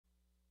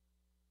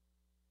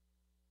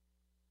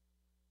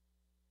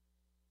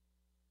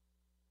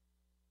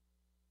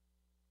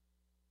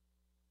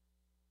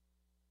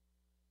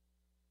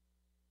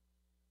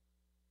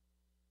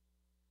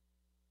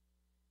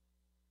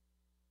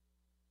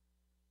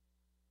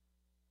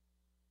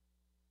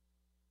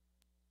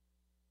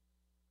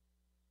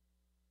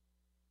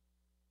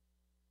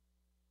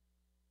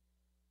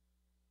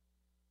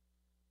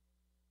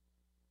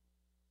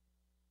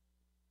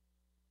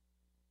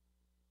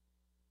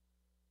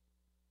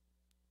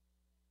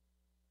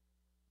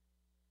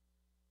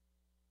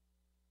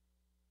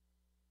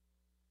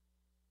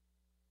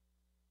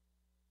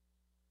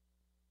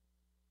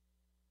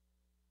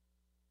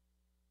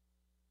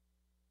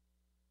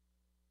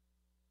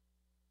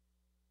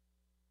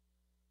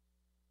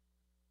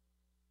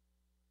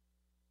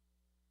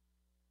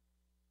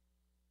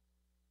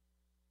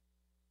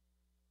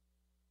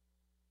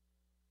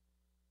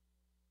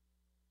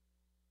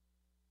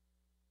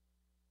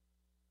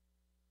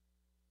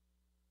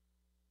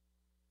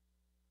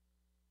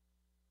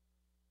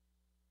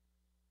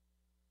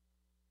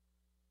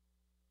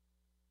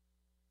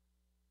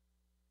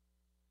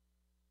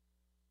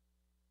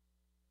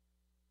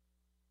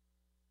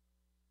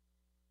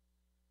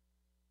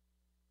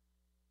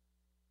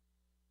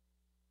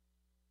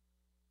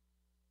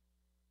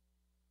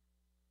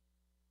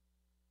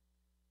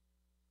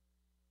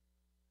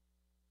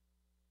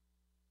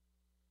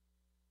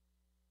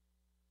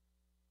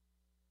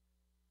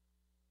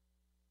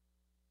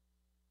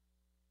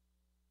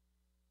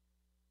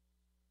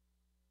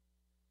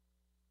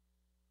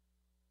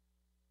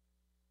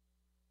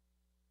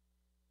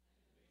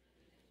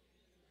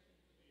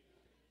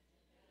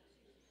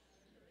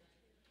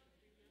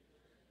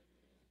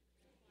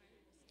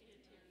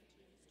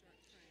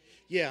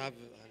Yeah, I've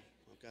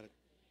got it.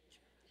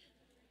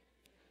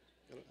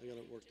 I got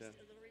it worked out.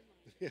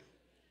 Yeah.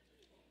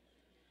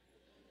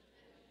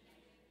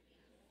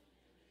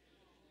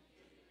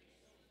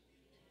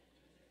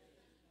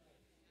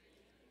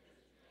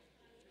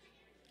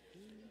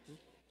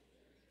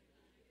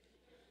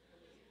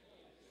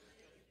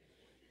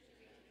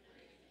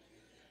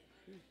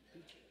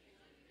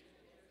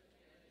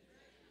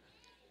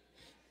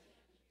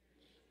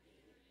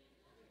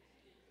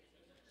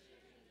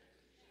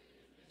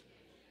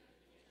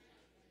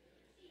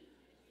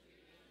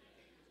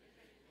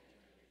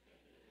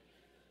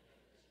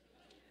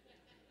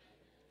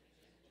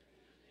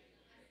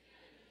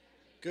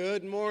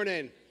 Good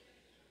morning.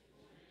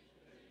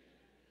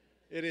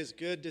 It is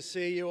good to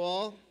see you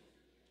all.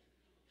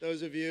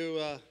 Those of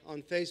you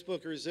on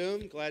Facebook or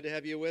Zoom, glad to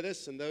have you with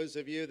us. And those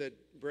of you that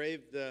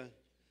braved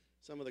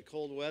some of the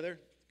cold weather,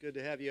 good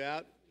to have you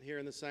out here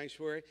in the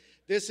sanctuary.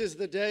 This is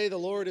the day the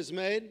Lord has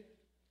made.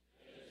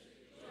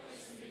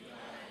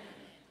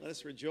 Let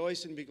us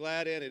rejoice and be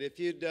glad in it. If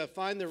you'd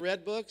find the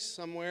red books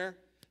somewhere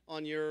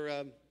on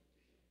your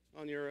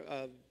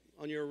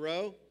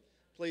row,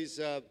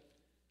 please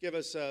give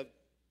us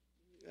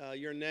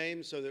your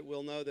name so that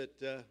we'll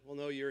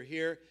know you're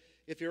here.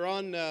 If you're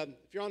on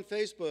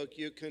Facebook,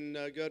 you can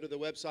go to the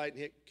website and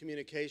hit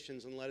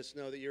communications and let us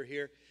know that you're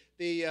here.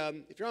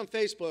 If you're on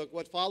Facebook,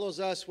 what follows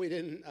us, we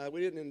didn't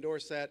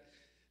endorse that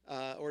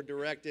or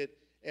direct it.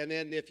 And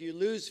then if you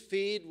lose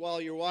feed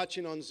while you're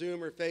watching on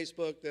Zoom or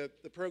Facebook,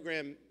 the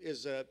program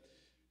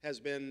has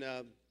been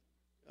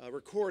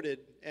recorded,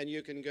 and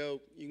you can go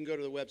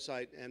to the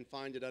website and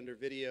find it under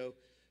video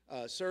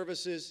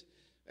services.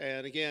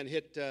 And again,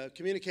 hit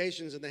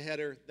communications in the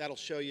header. That'll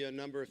show you a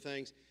number of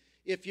things.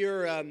 If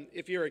you're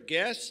a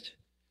guest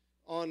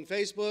on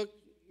Facebook,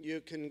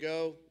 you can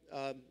go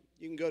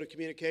to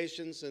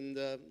communications and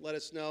let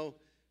us know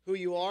who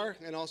you are,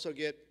 and also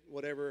get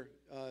whatever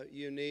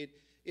you need.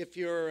 If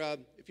you're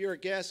a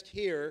guest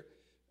here,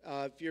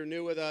 if you're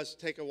new with us,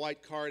 take a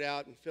white card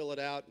out and fill it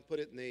out and put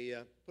it in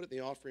the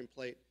offering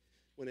plate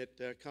when it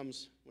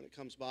comes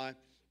by.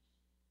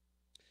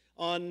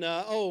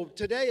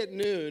 Today at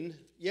noon,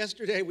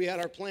 yesterday we had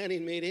our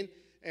planning meeting,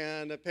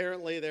 and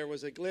apparently there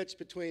was a glitch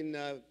between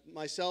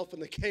myself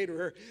and the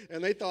caterer,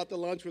 and they thought the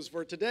lunch was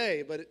for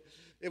today, but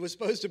it was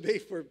supposed to be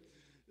for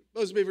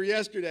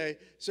yesterday.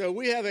 So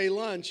we have a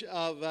lunch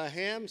of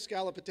ham,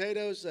 scalloped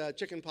potatoes,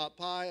 chicken pot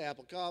pie,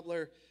 apple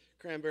cobbler,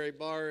 cranberry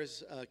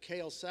bars,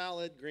 kale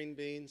salad, green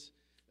beans,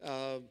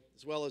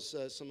 as well as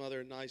some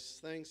other nice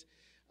things.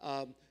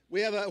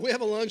 We have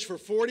a lunch for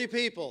 40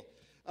 people.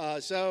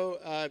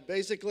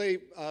 Basically,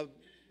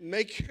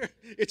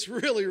 it's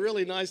really,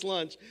 really nice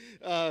lunch.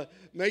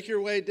 Make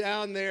your way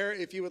down there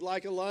if you would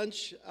like a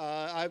lunch.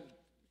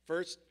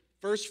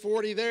 First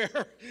 40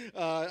 there.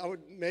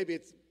 Maybe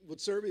it would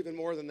serve even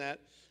more than that.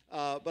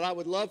 But I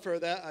would love for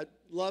that. I'd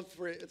love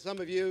for some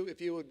of you, if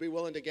you would be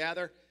willing to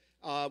gather.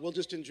 We'll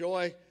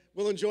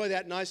enjoy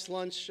that nice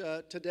lunch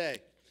today.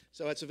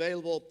 So it's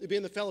available. It'll be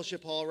in the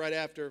fellowship hall right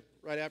after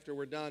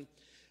we're done.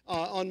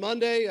 On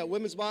Monday,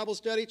 Women's Bible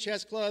Study,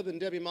 Chess Club and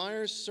Debbie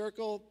Myers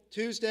Circle.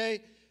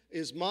 Tuesday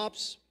is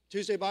MOPS,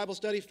 Tuesday Bible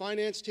Study,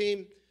 Finance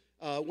Team.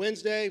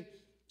 Wednesday,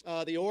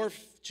 the ORF,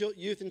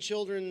 Youth and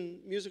Children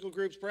Musical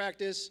Groups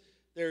practice.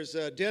 There's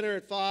dinner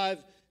at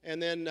 5.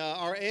 And then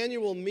our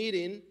annual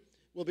meeting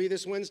will be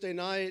this Wednesday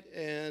night.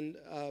 And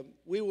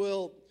we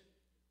will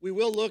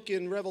look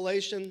in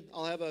Revelation.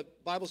 I'll have a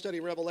Bible study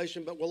in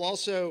Revelation, but we'll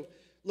also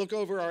look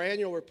over our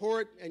annual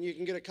report. And you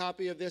can get a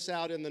copy of this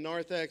out in the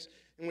narthex.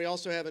 And we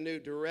also have a new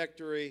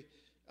directory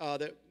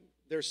that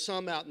there's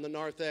some out in the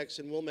narthex,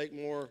 and we'll make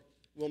more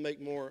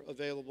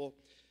available.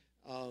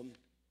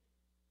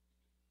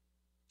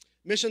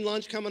 Mission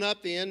lunch coming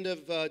up the end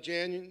of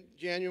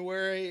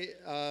January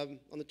on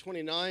the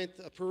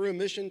 29th. A Peru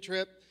mission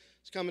trip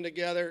is coming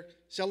together.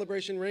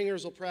 Celebration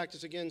Ringers will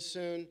practice again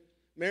soon.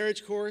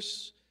 Marriage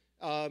course.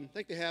 I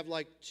think they have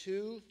like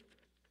two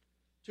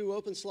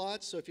open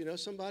slots. So if you know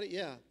somebody,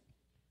 yeah.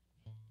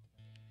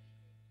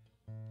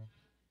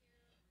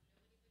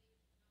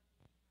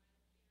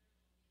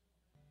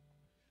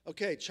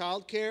 Okay,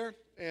 childcare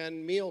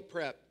and meal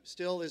prep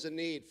still is a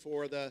need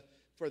for the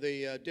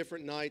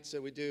different nights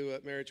that we do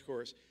at Marriage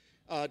Course.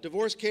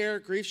 Divorce care,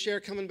 grief share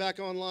coming back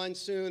online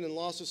soon, and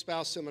loss of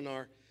spouse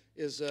seminar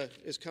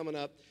is coming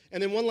up.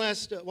 And then one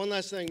last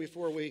thing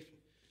before we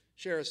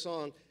share a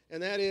song,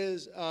 and that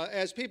is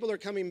as people are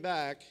coming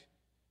back,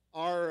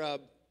 our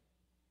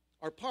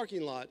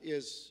parking lot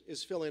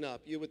is filling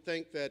up. You would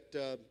think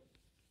that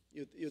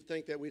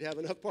we'd have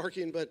enough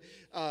parking, but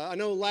I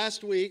know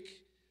last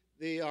week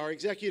our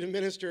executive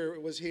minister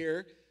was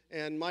here,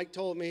 and Mike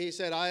told me, he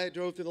said, I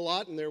drove through the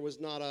lot and there was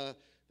not a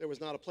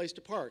place to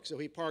park, so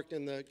he parked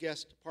in the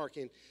guest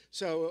parking.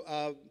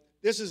 So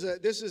this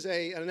is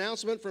an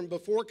announcement from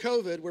before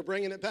COVID. We're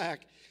bringing it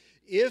back.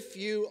 If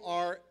you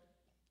are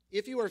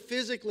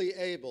physically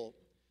able,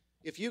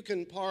 if you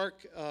can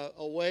park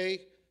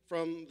away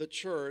from the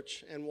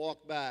church and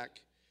walk back,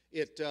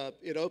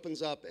 it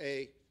opens up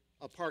a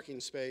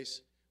parking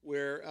space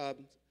where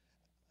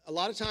A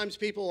lot of times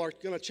people are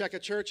going to check a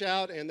church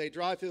out and they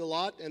drive through the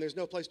lot and there's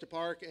no place to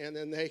park, and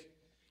then they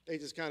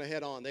just kind of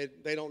head on.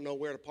 They don't know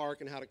where to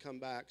park and how to come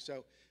back.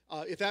 So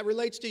if that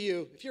relates to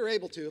you, if you're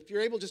able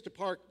just to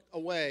park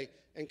away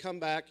and come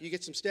back, you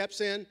get some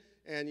steps in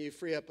and you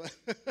free up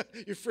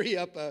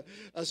a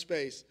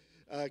space.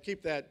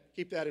 Keep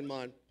that in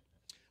mind.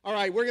 All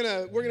right, we're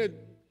gonna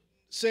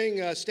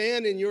sing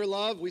 "Stand in Your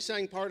Love." We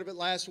sang part of it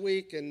last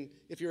week, and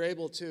if you're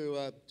able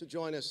to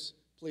join us,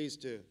 please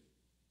do.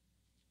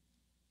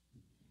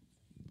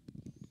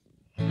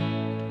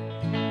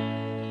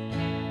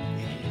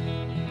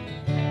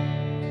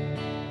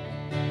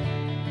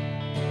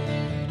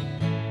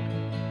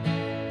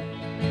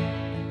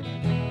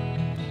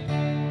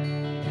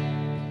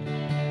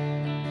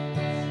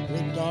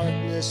 When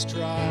darkness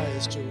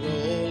tries to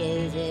roll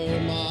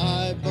over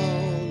my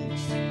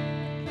bones,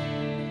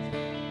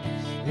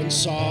 when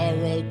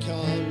sorrow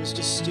comes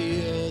to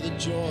steal the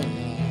joy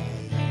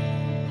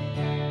I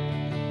own,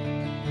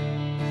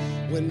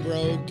 when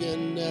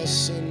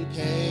brokenness and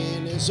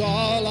pain is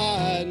all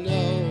I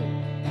know,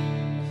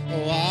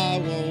 oh, I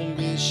won't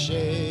be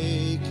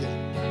shaken,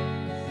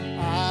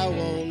 I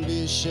won't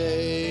be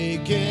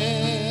shaken.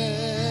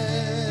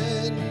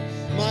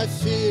 My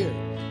fear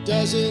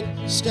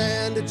doesn't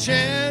stand a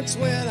chance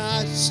when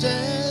I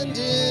stand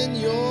in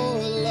your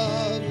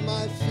love.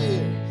 My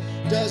fear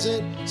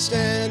doesn't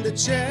stand a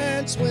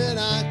chance when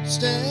I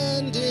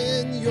stand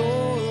in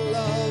your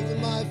love.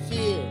 My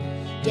fear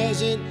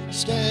doesn't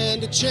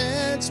stand a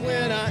chance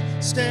when I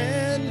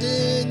stand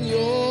in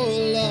your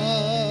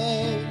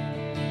love.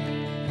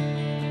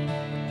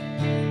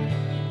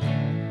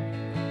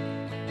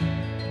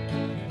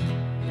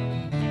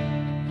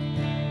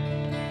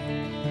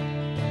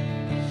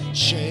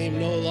 Shame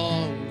no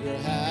longer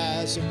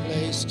has a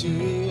place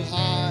to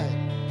hide.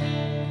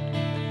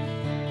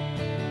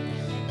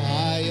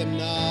 I am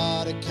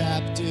not a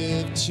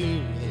captive to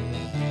the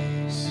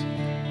lies.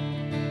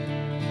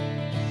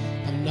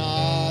 I'm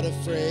not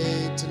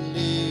afraid to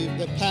leave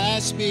the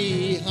past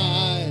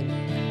behind.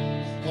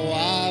 Oh,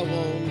 I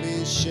won't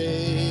be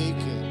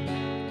shaken,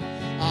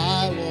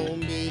 I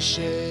won't be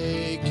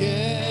shaken.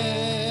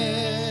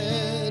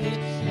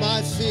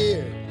 My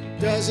fear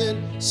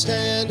doesn't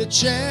stand a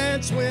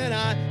chance when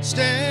I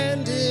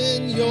stand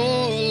in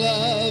your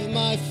love.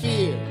 My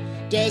fear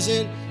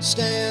doesn't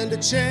stand a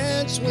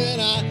chance when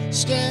I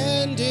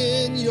stand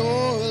in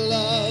your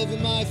love.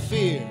 My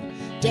fear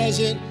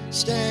doesn't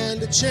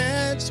stand a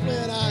chance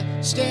when I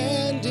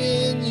stand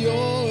in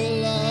your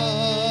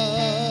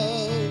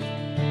love.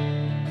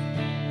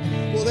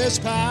 Well, there's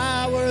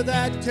power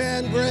that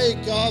can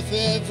break off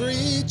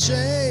every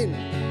chain.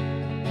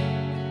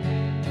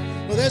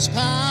 Well, there's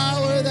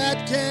power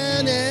that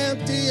can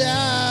empty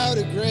out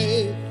a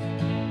grave.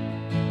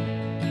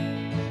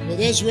 Well,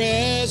 there's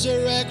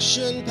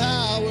resurrection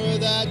power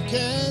that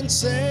can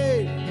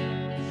save.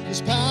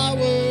 There's power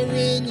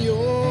in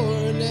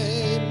your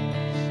name,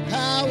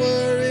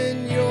 power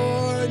in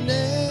your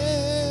name.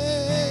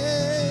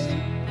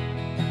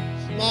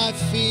 My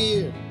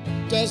fear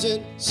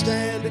doesn't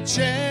stand a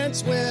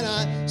chance when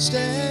I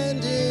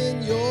stand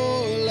in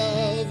your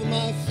love.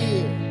 My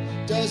fear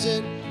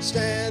doesn't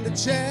stand a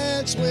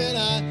chance when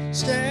I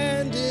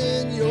stand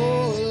in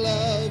your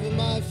love.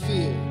 My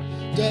fear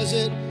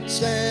doesn't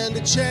stand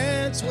a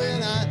chance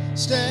when I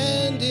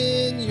stand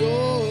in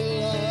your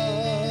love.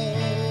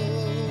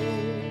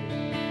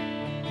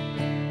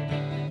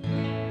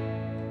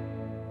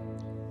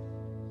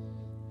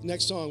 The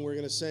next song we're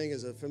going to sing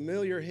is a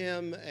familiar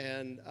hymn,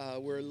 and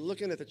we're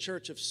looking at the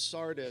church of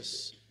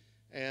Sardis,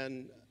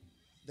 and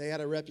they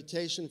had a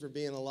reputation for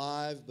being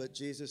alive, but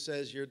Jesus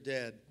says you're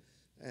dead.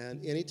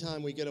 And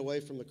anytime we get away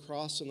from the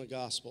cross and the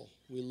gospel,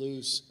 we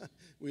lose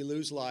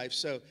life.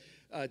 So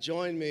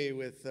join me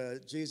with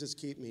Jesus,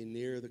 Keep Me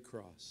Near the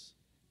Cross.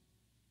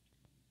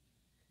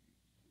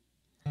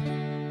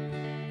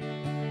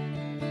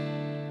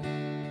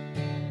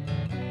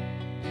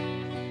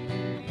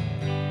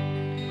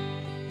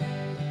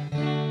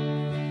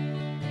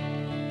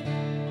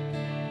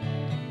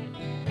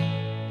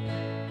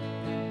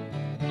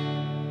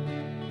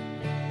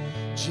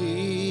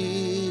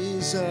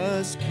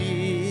 Jesus,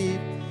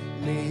 keep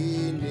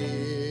me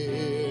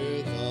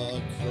near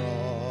the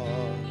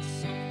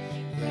cross,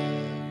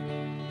 there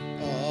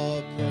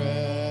a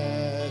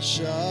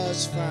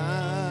precious fountain,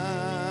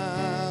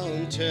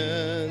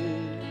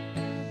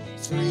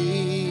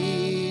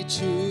 free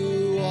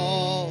to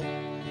all,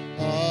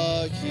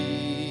 a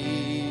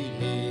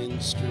healing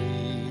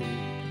stream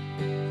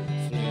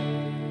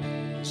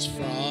flows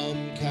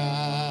from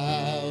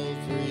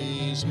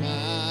Calvary's mountain.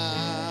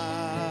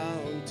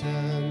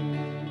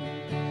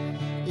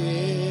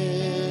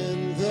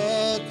 In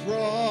the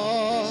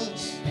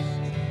cross,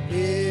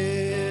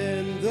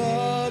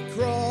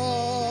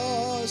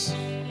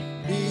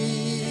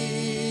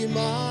 be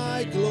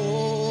my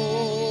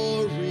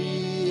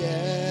glory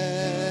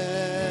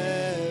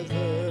ever,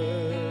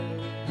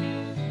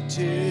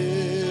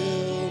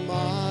 till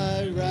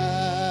my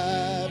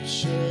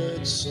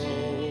raptured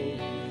soul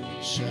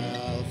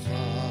shall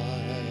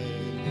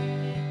find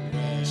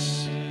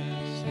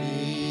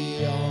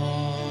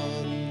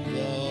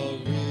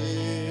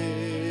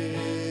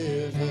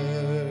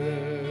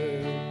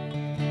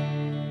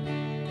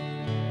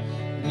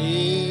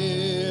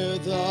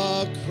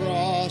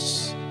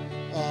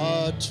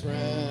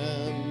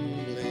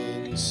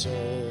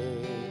soul.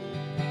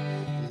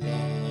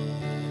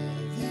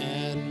 Love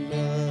and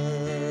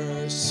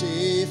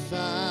mercy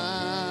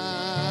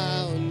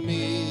found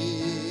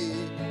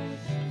me.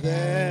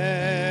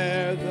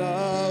 There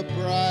the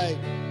bright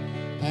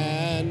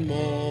and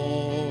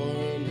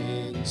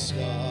morning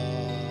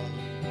star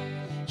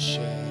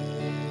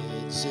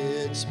sheds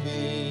its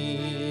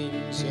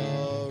beams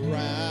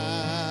around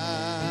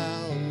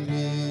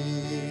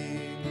me.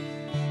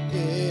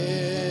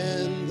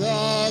 In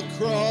the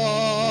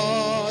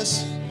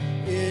cross,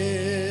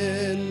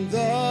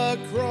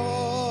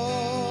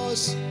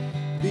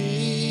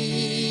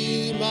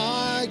 be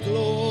my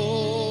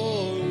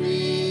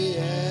glory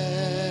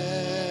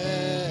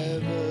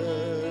ever,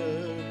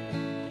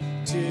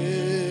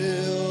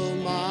 till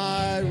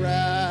my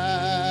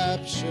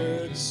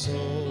raptured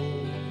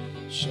soul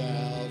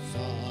shall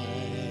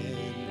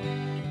find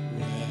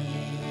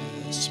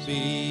rest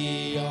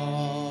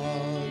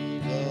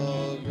beyond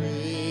the river,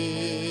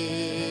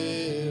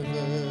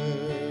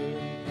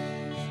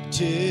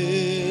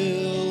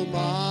 till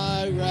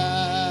my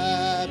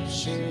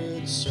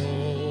raptured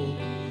soul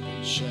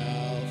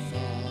shall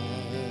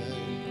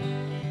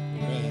find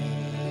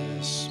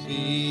rest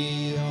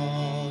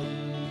beyond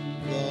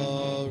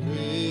the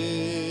river.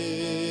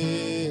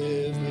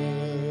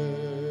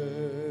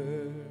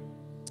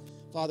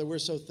 Father, we're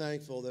so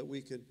thankful that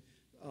we could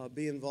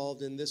be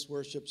involved in this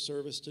worship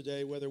service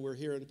today, whether we're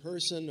here in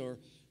person or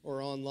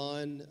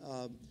online.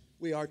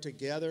 We are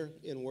together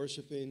in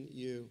worshiping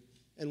you.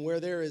 And where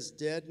there is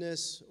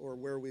deadness, or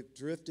where we've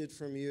drifted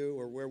from you,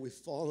 or where we've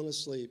fallen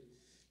asleep,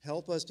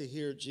 help us to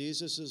hear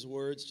Jesus'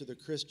 words to the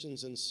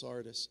Christians in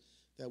Sardis,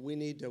 that we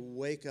need to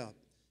wake up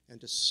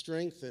and to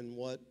strengthen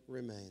what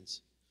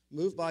remains.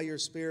 Move by your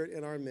Spirit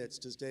in our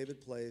midst as David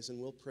plays, and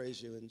we'll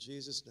praise you in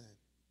Jesus' name.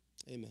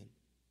 Amen.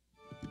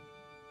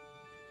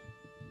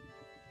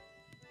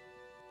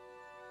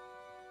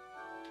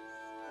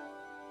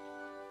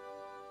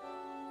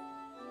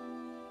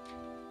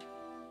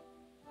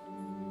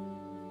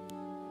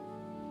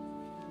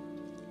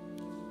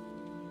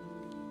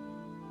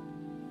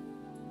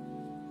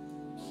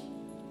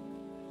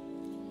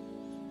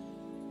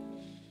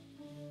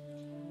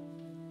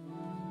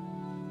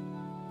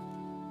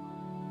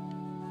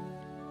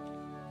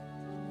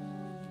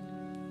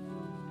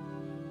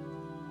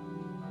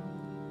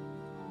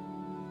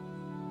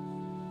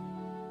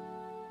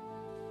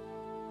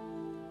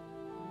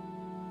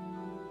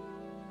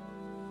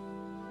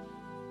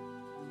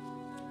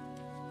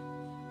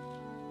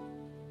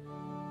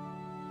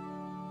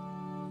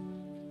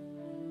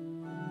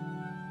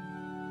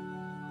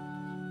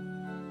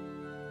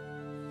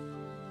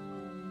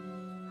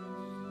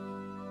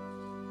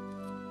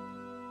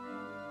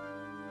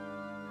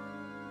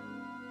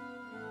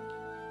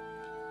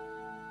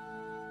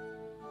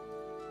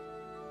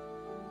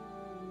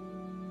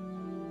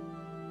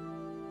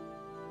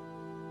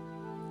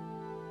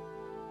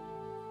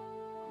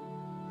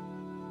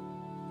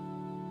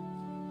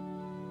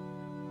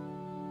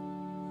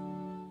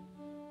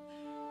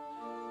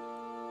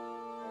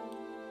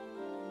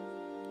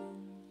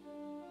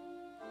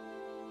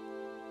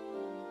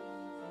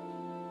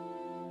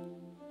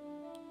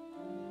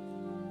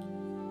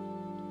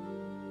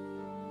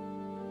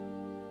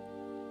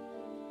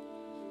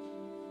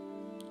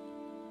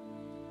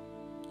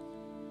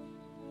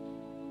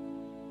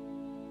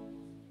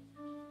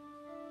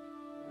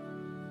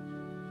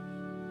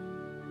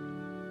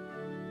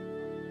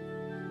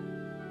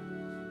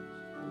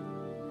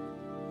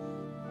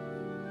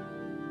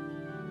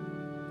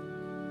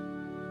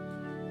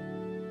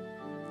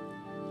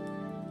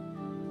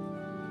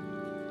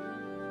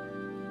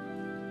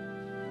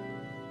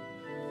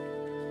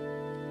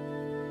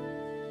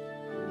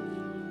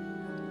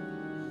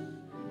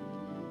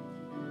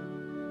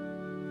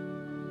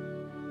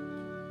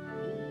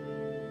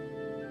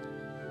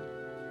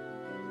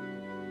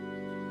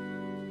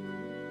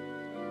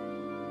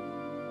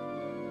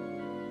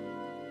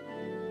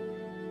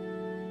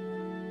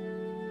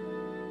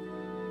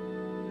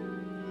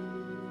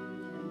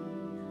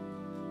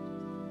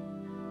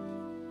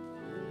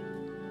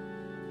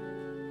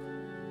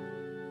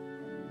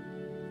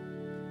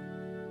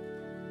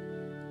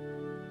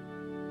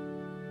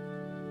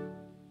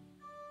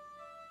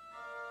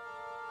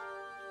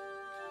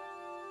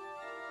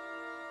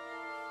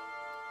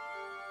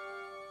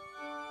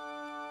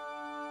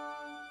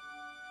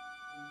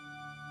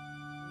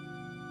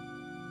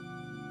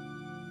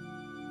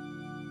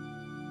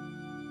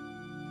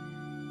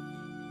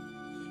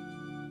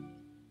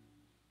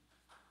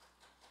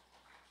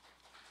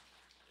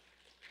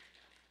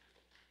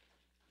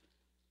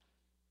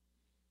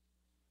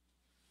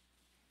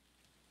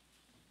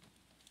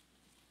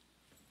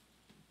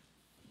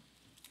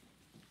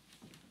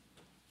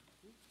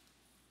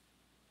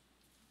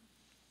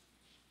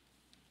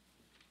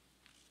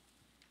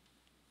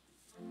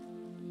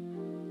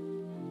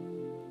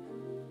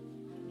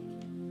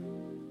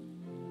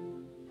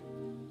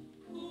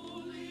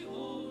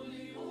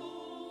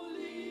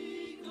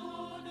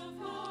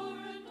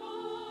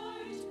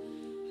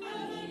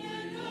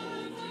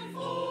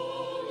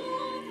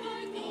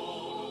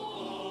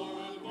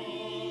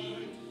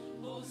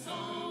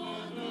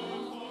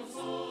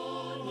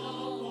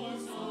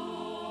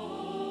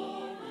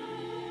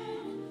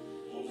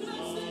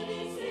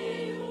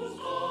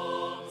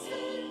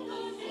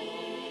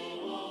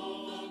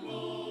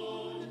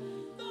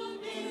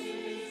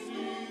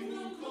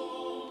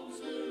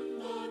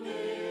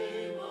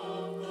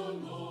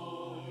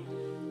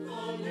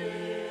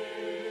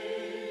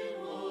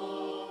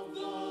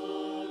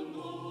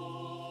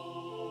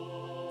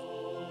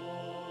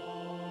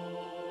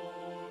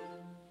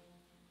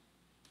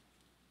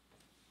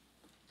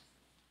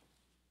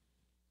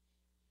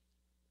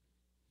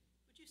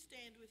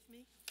 stand with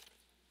me?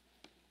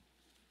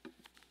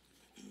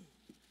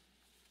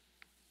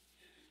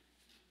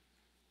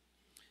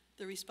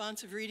 The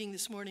responsive reading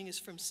this morning is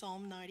from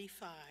Psalm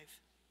 95.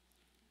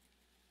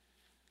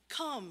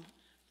 Come,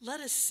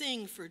 let us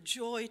sing for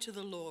joy to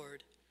the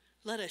Lord.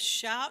 Let us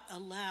shout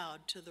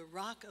aloud to the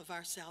rock of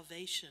our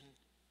salvation.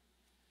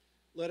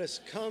 Let us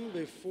come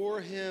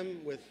before him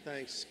with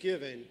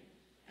thanksgiving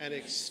and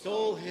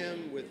extol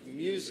him with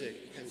music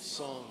and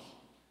song.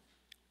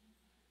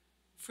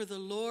 For the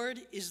Lord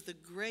is the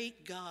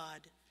great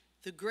God,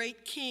 the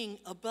great King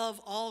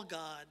above all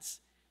gods.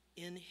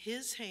 In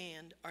his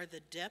hand are the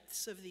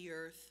depths of the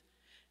earth,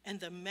 and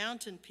the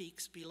mountain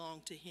peaks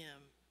belong to him.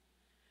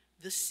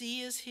 The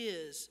sea is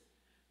his,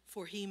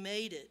 for he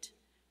made it,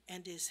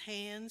 and his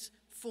hands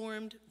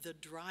formed the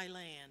dry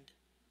land.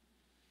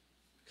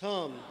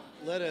 Come,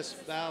 let us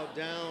bow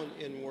down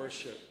in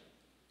worship.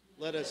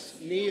 Let us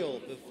kneel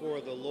before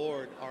the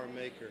Lord our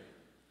Maker.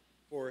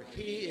 For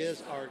he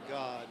is our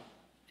God,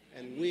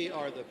 and we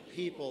are the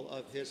people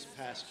of his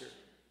pasture,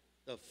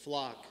 the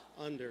flock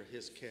under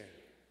his care.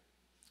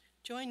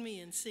 Join me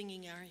in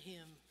singing our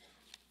hymn.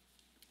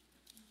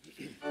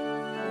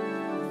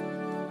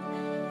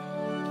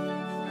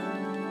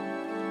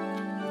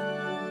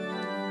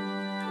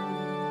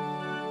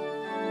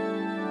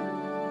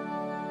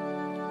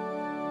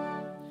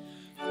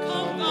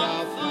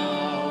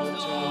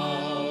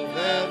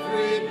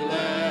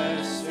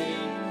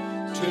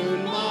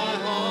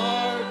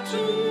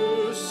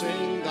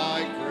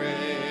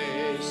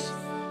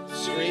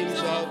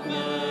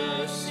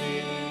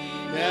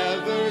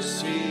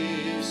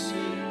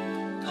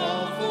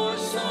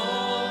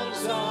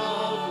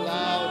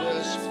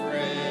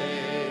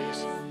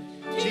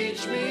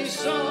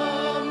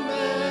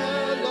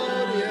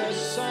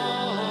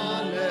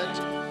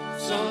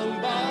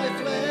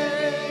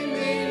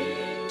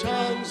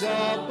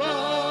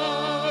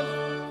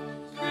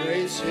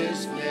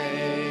 His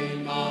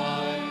name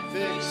I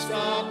fixed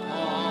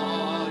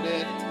upon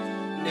it,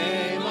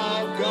 name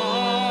of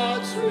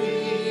God's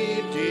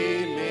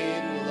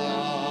redeeming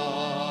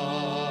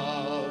love.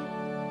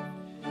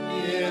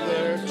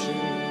 Hitherto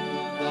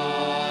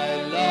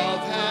thy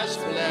love has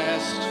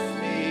blessed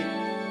me,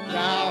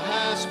 thou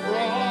hast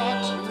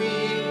brought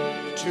me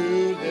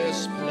to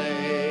this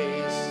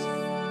place,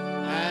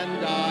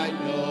 and I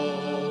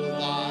know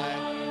thy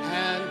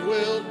hand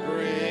will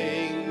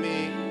bring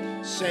me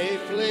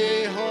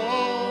safely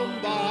home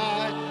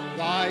by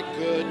thy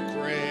good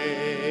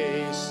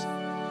grace.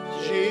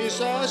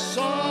 Jesus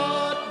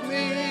sought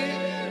me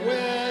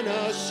when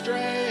a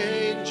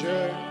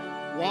stranger,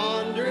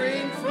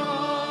 wandering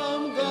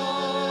from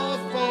the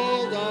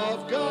fold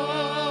of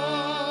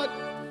God.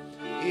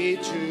 He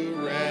to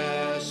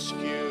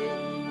rescue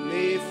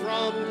me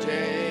from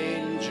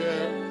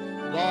danger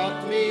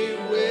bought me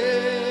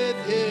with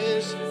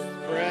his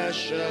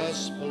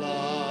precious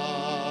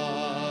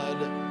blood.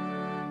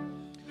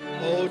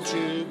 Oh,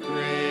 to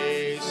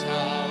grace,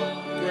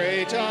 how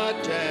great a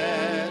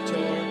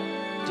debtor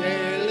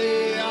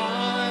daily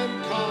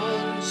I'm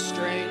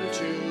constrained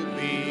to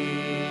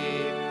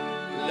be.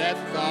 Let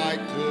thy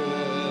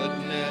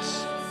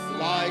goodness,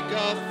 like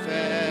a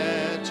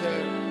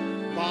fetter,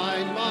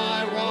 bind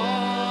my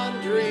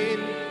wandering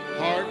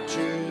heart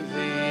to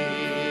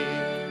thee.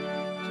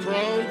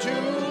 Prone to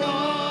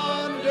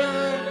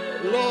wander,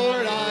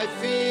 Lord, I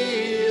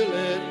feel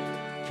it,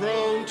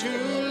 prone to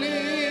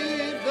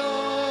leave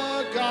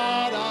the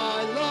God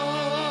I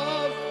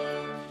love.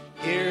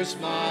 Here's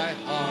my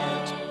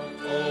heart,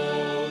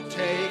 oh,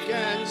 take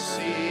and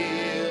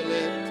seal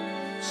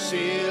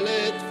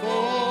it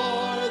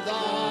for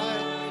thy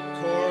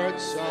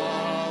courts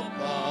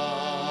above.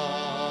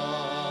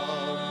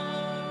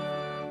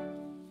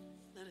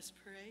 Let us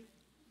pray.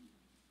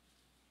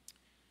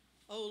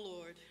 O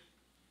Lord,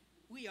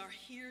 we are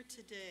here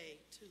today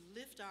to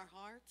lift our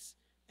hearts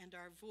and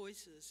our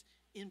voices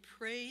in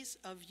praise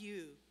of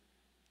you,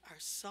 our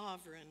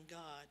sovereign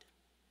God.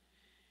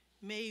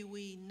 May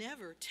we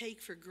never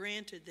take for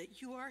granted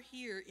that you are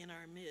here in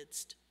our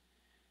midst,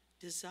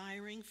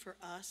 desiring for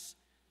us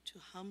to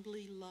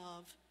humbly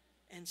love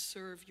and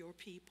serve your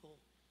people.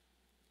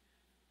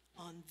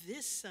 On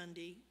this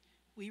Sunday,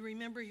 we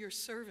remember your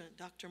servant,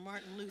 Dr.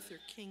 Martin Luther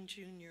King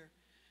Jr.,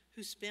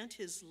 who spent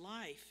his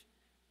life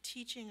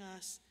teaching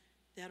us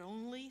that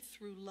only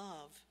through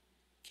love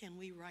can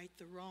we right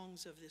the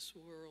wrongs of this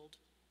world.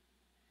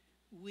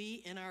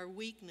 We, in our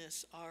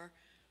weakness, are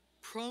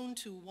prone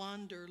to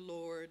wander,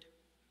 Lord.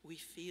 We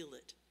feel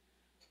it.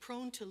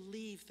 Prone to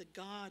leave the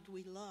God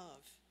we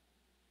love.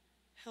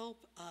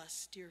 Help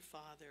us, dear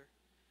Father,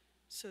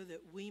 so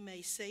that we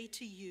may say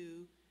to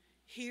you,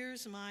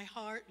 here's my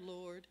heart,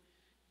 Lord.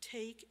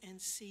 Take and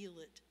seal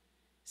it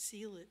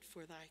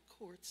for thy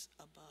courts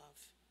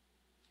above.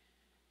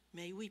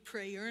 May we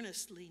pray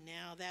earnestly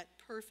now that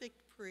perfect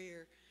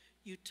prayer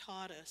you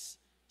taught us,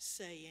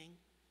 saying,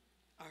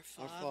 Our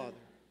Father,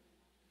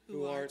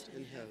 who art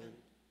in heaven,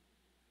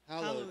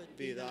 hallowed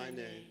be thy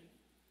name.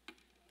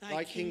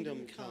 Thy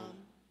kingdom come,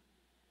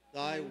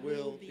 thy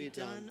will be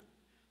done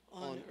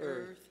on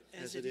earth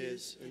as it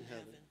is in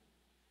heaven.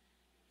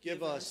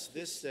 Give us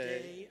this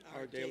day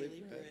our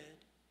daily bread,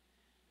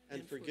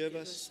 and forgive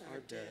us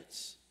our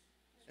debts,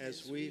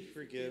 as we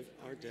forgive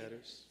our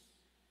debtors.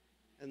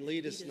 And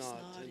lead us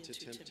not into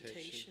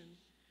temptation,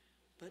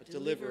 but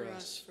deliver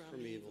us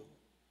from evil.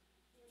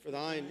 For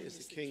thine is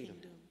the kingdom,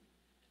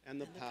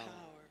 and the power,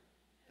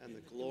 and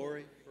the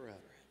glory forever.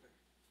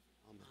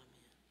 Amen.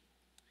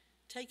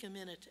 Take a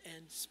minute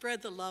and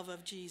spread the love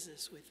of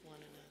Jesus with one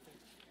another.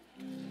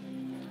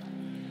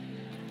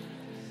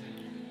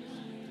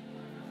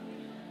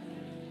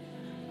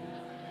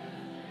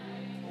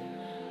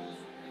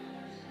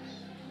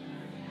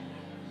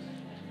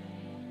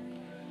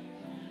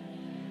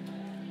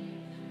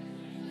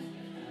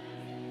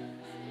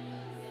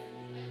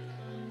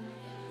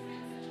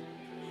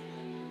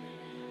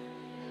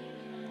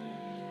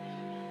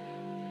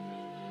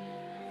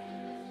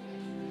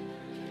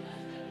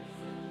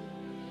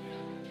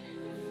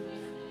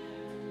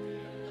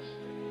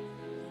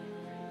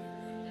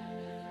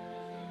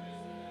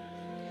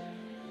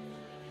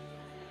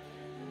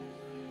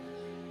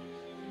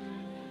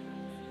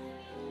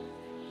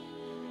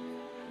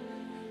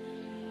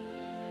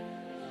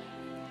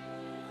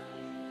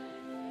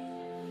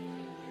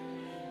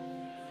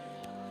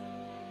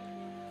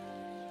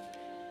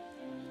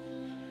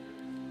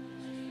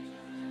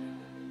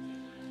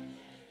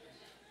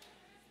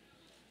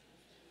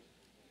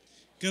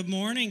 Good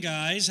morning,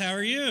 guys. How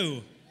are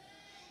you?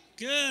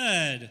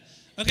 Good.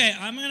 Okay,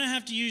 I'm going to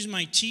have to use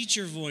my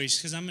teacher voice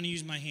because I'm going to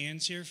use my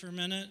hands here for a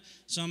minute.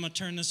 So I'm going to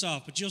turn this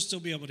off, but you'll still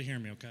be able to hear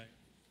me, okay?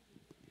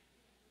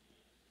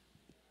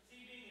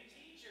 See, being a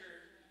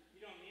teacher,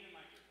 you don't need a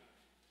microphone.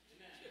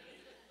 Yeah.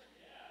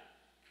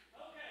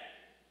 Okay.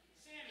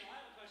 Samuel,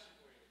 I have a question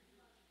for you.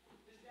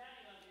 Does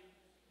Daddy love you?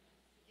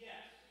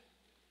 Yes.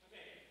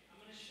 Okay,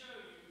 I'm going to show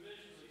you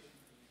visually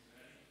something.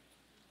 Ready?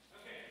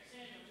 Okay,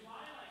 Samuel, do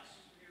I like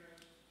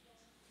superheroes?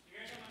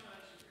 You're going to tell me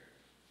about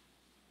superheroes.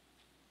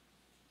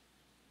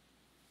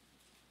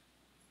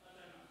 Not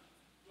that much.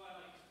 Do I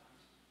like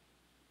stunts?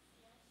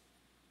 Yes.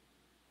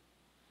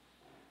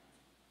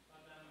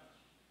 Not that much.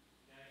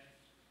 Okay?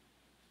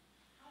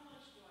 How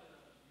much do I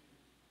love you?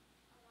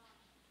 A lot.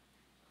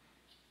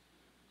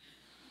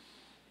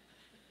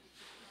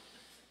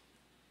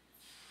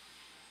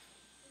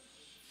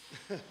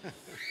 Now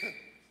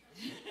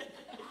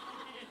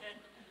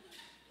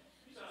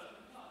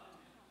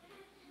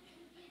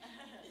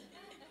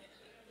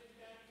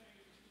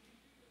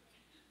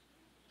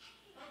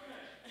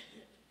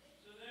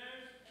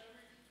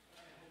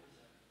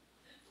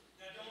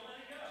don't let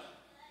it go.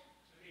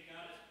 Okay,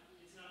 got it?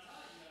 It's not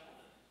tight, you gotta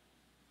hold it.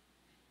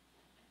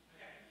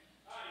 Okay.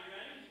 Alright, you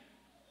ready?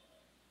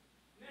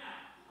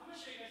 Now, I'm gonna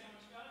show you guys how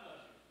much God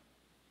loves you.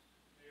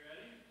 Are you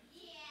ready?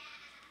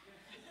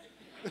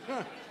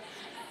 Yeah.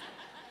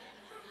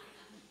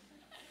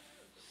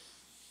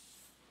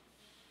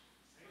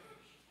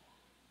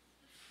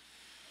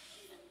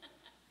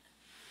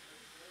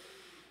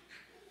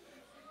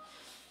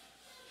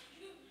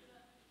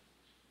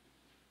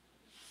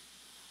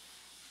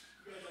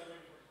 You guys are ready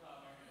for a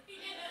clap, aren't you?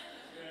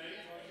 You ready?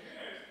 Watch your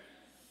ears.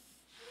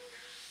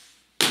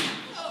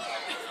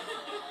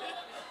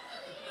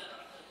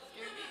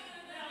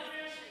 Now, let me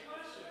ask you a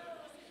question.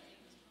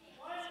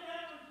 Why did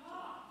that one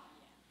pop?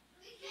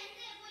 Because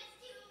it was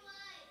too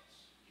much.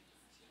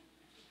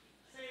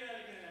 Say that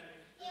again, Abby.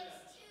 It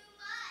was too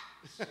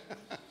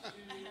much.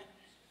 Too much.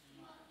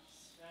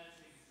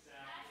 That's exactly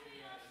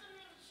Actually, right. also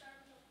named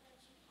Sharpie that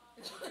she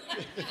popped.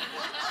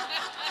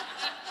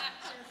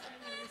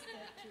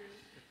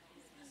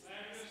 I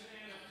have to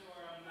stand up for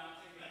I'm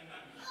not taking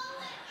nothing.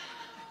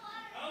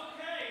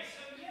 Okay,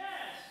 so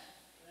yes.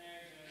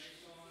 There you go, you're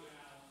going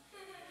out.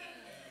 Let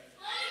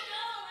it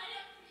go.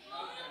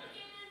 Let it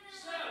get in there.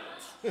 So,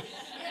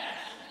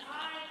 yes,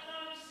 I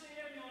love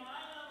Samuel and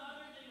I love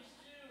other things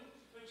too.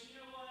 But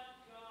you know what?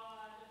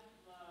 God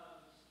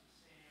loves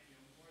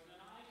Samuel more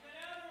than I could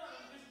ever love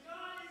him because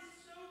God is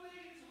so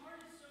big, his heart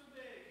is so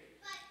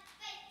big. But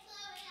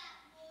slow it up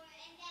more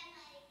and then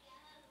let it go.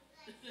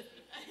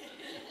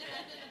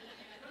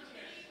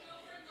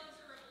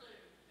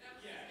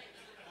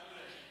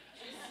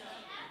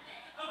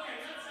 Okay,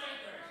 let's say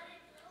it first.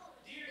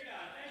 Dear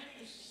God, thank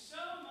you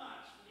so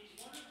much for these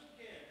wonderful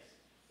kids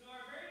who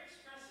are very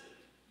expressive.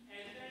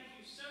 And thank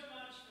you so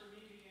much for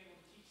me being able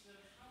to teach them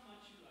how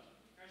much you love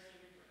them. Christ, let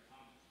me pray.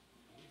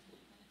 Amen.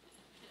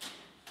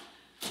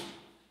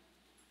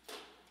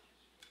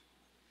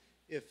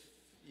 If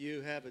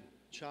you have a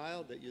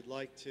child that you'd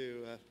like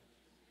to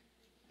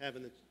have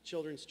in the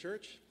children's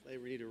church, they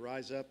need to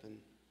rise up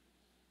and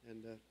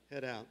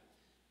head out.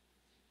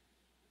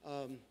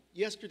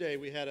 Yesterday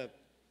we had a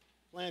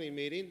planning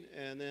meeting,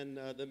 and then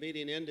the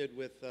meeting ended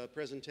with a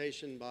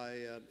presentation by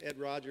Ed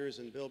Rogers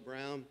and Bill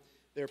Brown.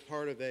 They're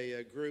part of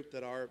a group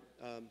that our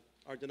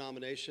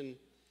denomination,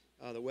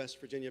 the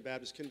West Virginia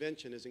Baptist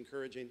Convention, is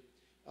encouraging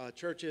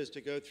churches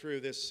to go through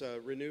this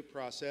renew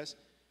process.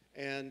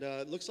 And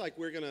it looks like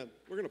we're gonna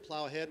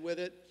plow ahead with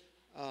it.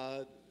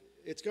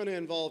 It's going to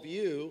involve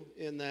you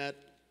in that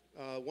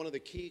one of the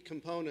key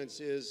components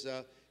is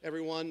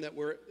everyone that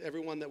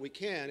we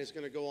can is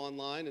going to go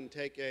online and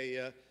take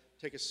a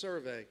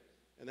survey.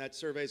 And that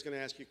survey is going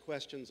to ask you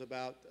questions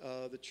about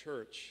the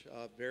church,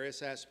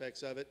 various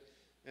aspects of it.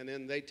 And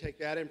then they take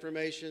that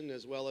information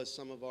as well as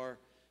some of our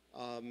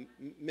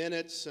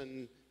minutes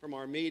and from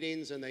our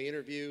meetings, and they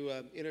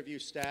interview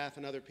staff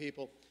and other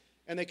people.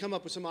 And they come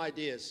up with some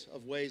ideas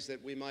of ways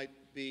that we might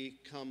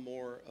become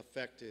more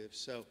effective.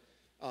 So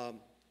I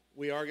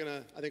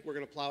think we're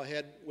going to plow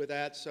ahead with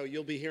that. So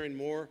you'll be hearing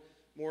more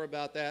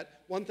about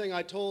that. One thing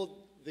I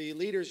told the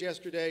leaders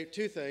yesterday,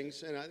 two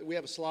things, and we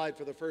have a slide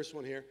for the first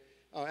one here.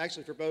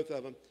 Actually for both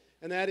of them,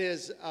 and that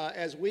is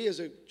as we as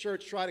a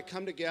church try to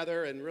come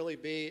together and really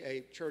be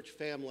a church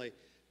family.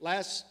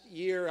 Last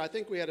year, I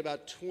think we had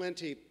about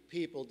 20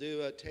 people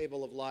do a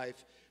Table of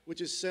Life, which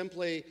is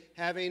simply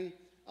having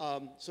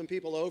some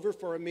people over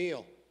for a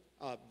meal.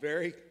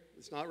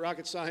 It's not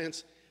rocket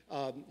science.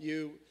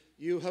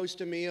 You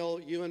host a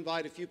meal, you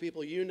invite a few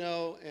people you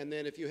know, and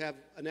then if you have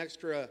an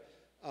extra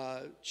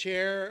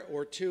chair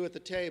or two at the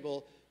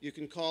table, you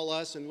can call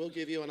us and we'll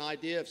give you an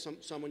idea of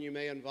someone you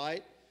may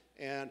invite.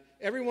 And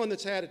everyone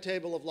that's had a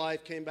Table of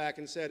Life came back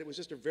and said it was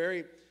just a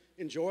very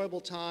enjoyable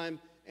time.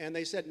 And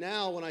they said,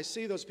 now when I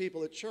see those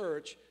people at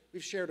church,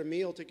 we've shared a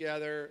meal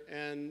together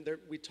and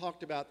we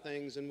talked about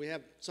things and we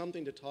have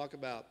something to talk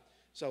about.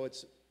 So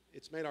it's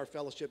made our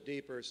fellowship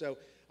deeper. So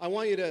I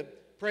want you to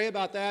pray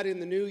about that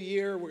in the new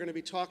year. We're going to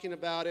be talking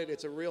about it.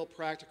 It's a real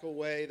practical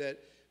way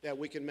that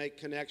we can make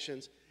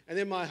connections. And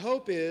then my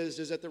hope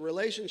is that the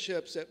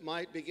relationships that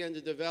might begin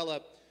to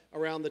develop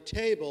around the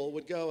table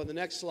would go, and the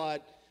next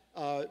slide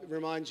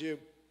reminds you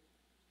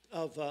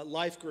of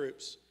life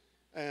groups.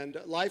 And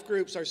life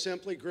groups are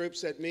simply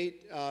groups that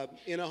meet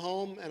in a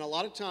home, and a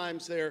lot of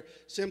times they're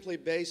simply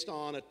based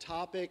on a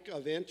topic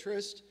of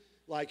interest.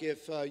 Like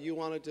if you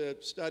wanted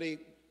to study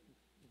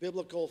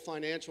biblical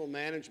financial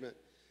management,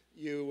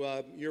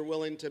 you're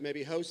willing to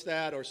maybe host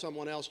that, or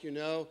someone else you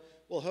know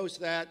will host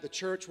that. The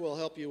church will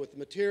help you with the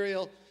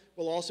material.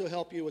 We'll also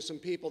help you with some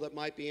people that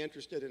might be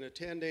interested in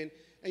attending,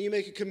 and you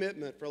make a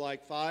commitment for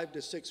like 5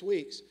 to 6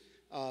 weeks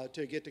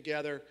to get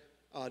together.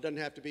 It doesn't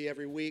have to be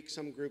every week.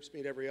 Some groups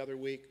meet every other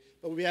week.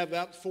 But we have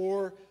about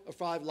 4 or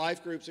 5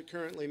 life groups that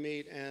currently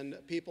meet, and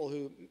people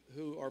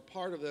who are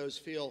part of those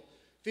feel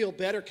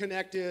better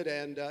connected,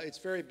 and it's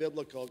very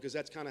biblical because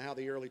that's kind of how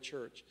the early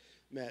church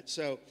met.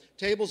 So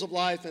tables of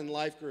life and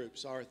life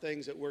groups are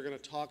things that we're going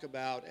to talk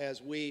about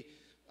as we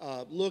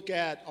look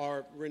at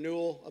our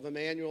renewal of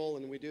Emmanuel,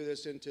 and we do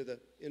this into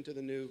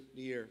the new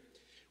year.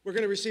 We're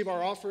going to receive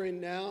our offering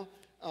now.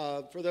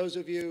 For those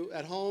of you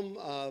at home,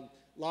 a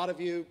lot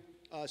of you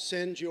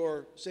send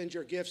your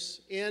gifts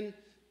in.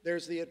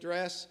 There's the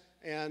address,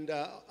 and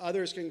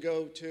others can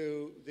go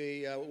to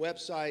the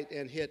website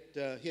and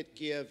hit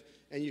give,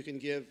 and you can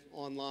give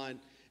online.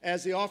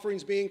 As the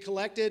offering's being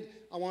collected,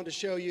 I want to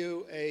show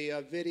you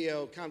a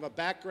video, kind of a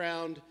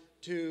background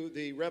to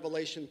the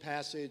Revelation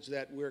passage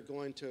that we're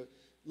going to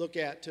look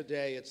at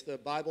today. It's the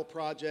Bible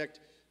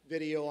Project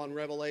video on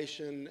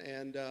Revelation,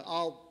 and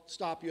I'll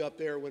stop you up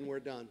there when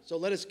we're done. So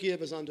let us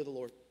give as unto the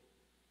Lord.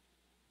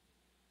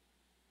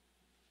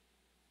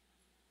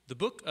 The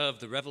book of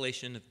the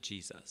Revelation of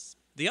Jesus.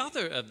 The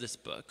author of this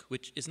book,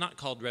 which is not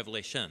called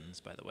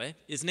Revelations, by the way,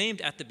 is named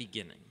at the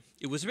beginning.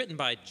 It was written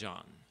by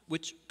John,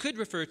 which could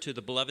refer to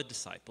the beloved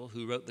disciple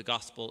who wrote the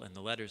gospel and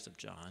the letters of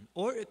John,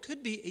 or it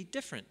could be a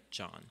different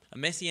John, a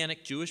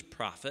messianic Jewish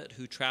prophet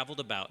who traveled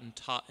about and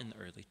taught in the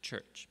early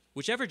church.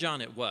 Whichever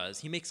John it was,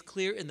 he makes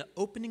clear in the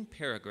opening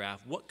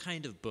paragraph what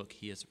kind of book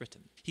he has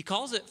written. He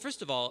calls it,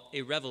 first of all,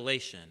 a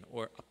revelation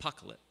or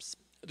apocalypse.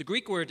 The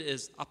Greek word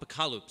is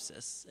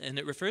apokalypsis, and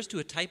it refers to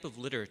a type of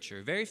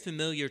literature very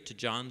familiar to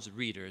John's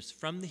readers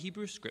from the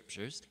Hebrew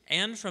Scriptures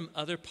and from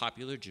other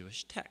popular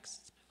Jewish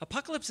texts.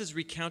 Apocalypses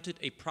recounted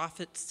a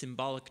prophet's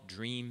symbolic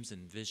dreams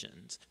and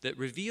visions that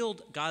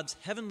revealed God's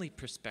heavenly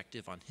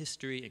perspective on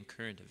history and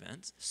current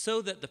events so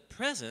that the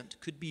present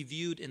could be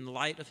viewed in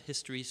light of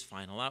history's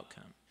final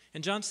outcome.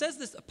 And John says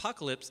this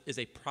apocalypse is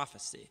a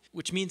prophecy,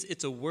 which means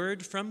it's a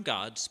word from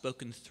God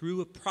spoken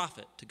through a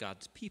prophet to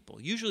God's people,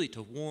 usually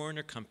to warn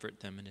or comfort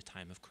them in a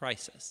time of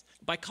crisis.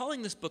 By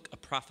calling this book a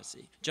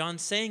prophecy,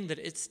 John's saying that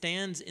it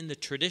stands in the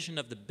tradition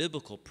of the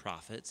biblical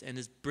prophets and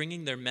is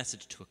bringing their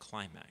message to a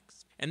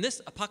climax. And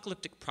this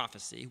apocalyptic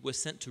prophecy was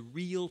sent to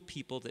real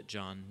people that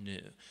John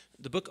knew.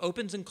 The book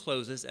opens and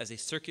closes as a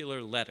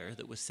circular letter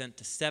that was sent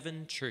to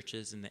 7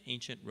 churches in the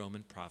ancient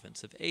Roman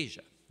province of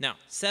Asia. Now,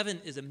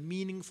 7 is a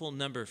meaningful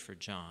number for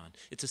John.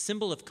 It's a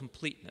symbol of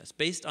completeness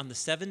based on the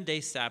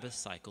 7-day Sabbath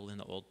cycle in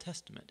the Old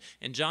Testament.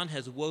 And John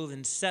has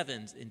woven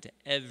 7s into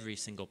every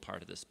single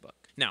part of this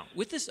book. Now,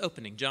 with this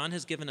opening, John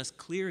has given us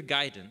clear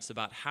guidance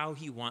about how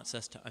he wants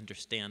us to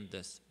understand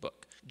this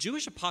book.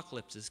 Jewish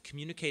apocalypses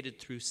communicated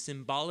through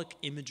symbolic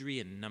imagery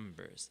and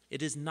numbers.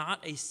 It is not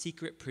a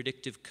secret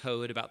predictive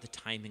code about the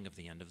timing of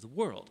the end of the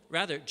world.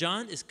 Rather,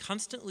 John is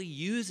constantly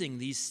using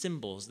these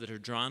symbols that are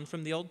drawn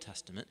from the Old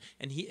Testament,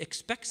 and he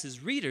expects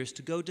his readers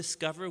to go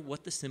discover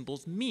what the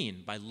symbols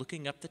mean by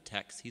looking up the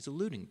text he's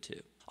alluding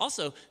to.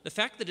 Also, the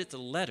fact that it's a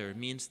letter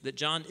means that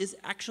John is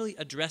actually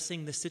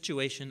addressing the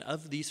situation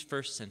of these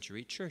first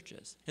century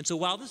churches. And so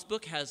while this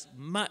book has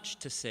much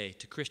to say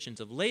to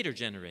Christians of later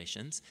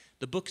generations,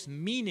 the book's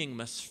meaning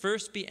must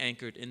first be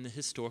anchored in the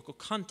historical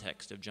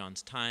context of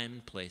John's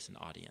time, place, and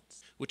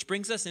audience. Which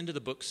brings us into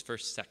the book's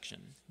first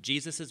section,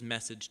 Jesus'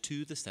 message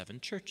to the 7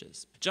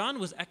 churches. John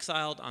was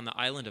exiled on the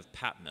island of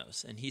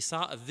Patmos, and he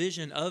saw a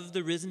vision of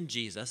the risen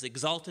Jesus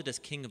exalted as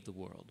King of the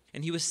world.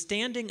 And he was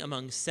standing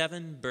among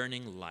 7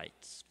 burning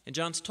lights. And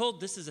John's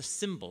told this is a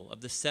symbol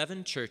of the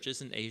 7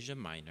 churches in Asia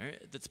Minor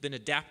that's been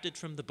adapted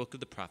from the book of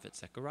the prophet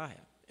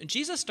Zechariah. And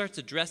Jesus starts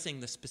addressing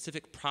the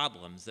specific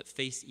problems that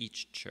face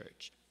each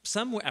church.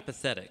 Some were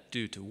apathetic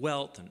due to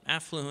wealth and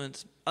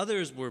affluence.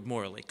 Others were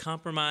morally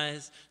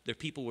compromised. Their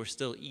people were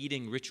still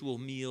eating ritual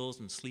meals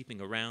and sleeping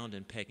around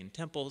in pagan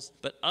temples.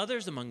 But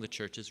others among the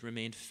churches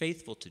remained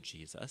faithful to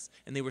Jesus,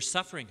 and they were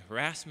suffering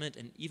harassment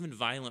and even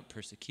violent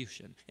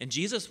persecution. And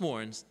Jesus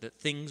warns that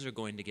things are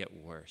going to get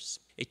worse.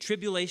 A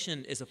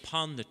tribulation is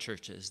upon the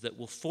churches that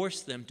will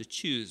force them to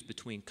choose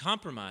between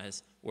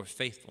compromise or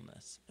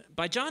faithfulness.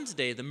 By John's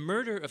day, the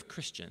murder of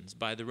Christians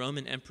by the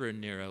Roman Emperor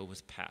Nero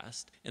was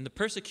past, and the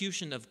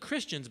persecution of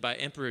Christians by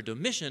Emperor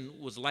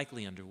Domitian was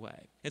likely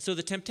underway. And so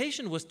the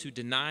temptation was to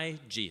deny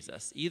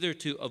Jesus, either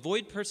to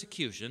avoid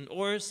persecution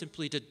or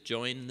simply to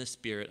join the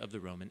spirit of the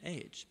Roman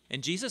age.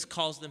 And Jesus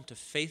calls them to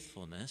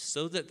faithfulness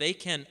so that they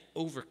can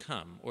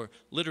overcome, or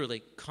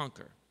literally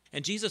conquer.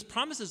 And Jesus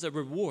promises a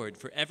reward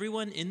for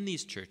everyone in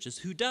these churches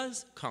who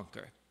does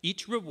conquer.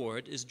 Each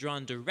reward is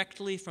drawn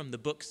directly from the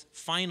book's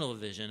final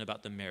vision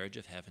about the marriage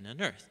of heaven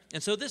and earth.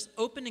 And so this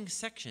opening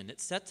section,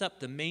 it sets up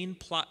the main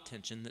plot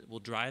tension that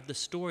will drive the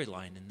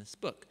storyline in this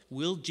book.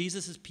 Will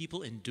Jesus'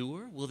 people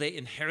endure? Will they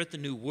inherit the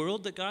new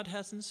world that God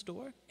has in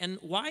store? And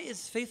why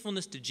is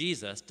faithfulness to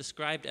Jesus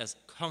described as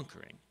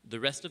conquering?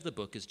 The rest of the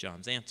book is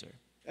John's answer.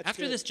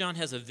 After this, John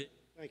has a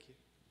Thank you.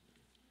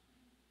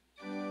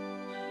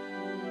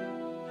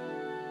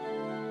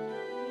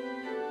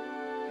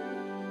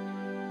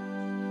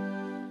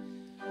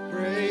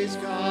 Praise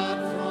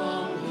God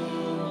from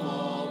whom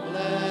all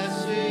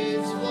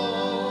blessings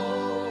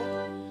flow.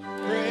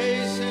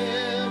 Praise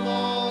Him,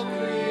 all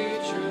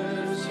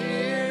creatures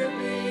here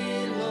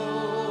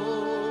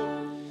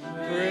below.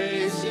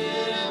 Praise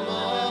Him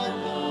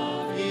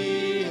above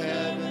the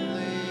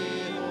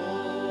heavenly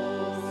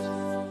hosts.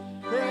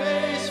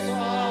 Praise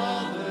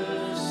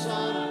Father,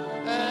 Son,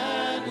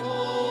 and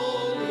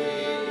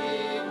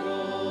Holy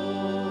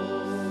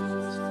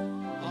Ghost.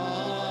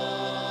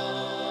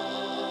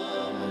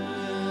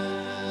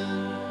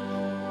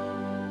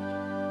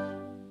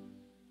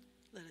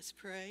 Let us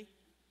pray.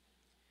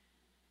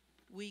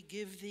 We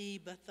give thee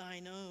but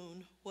thine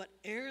own,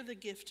 whate'er the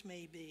gift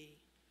may be.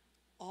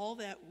 All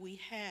that we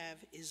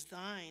have is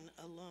thine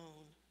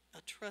alone,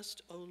 a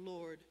trust, O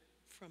Lord,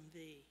 from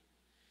thee.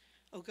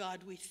 O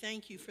God, we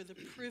thank you for the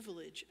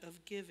privilege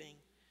of giving,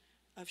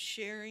 of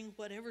sharing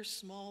whatever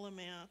small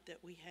amount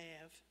that we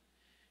have.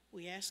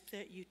 We ask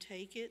that you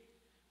take it,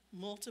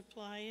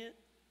 multiply it,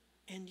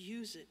 and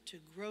use it to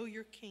grow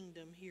your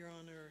kingdom here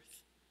on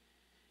earth.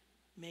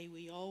 May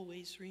we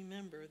always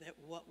remember that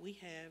what we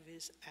have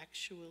is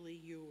actually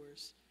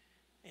yours,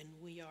 and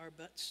we are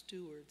but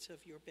stewards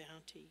of your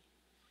bounty.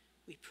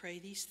 We pray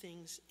these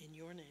things in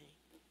your name.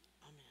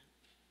 Amen.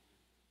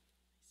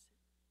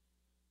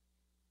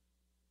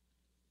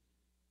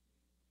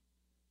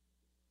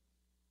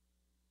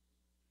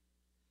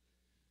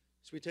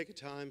 So we take a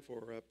time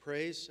for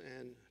praise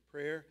and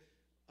prayer.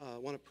 I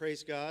want to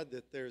praise God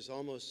that there's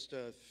almost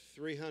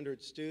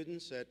 300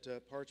 students at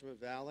Parchment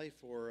Valley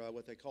for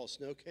what they call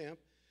snow camp.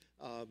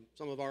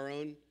 Some of our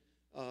own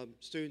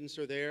students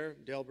are there.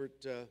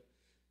 Delbert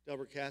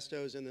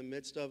Casto is in the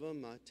midst of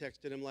them. I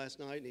texted him last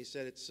night, and he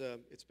said it's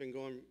been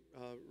going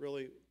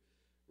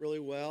really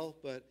well.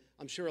 But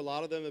I'm sure a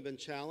lot of them have been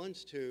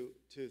challenged to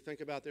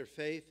think about their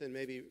faith and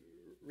maybe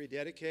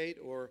rededicate,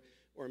 or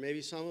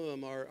maybe some of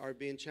them are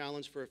being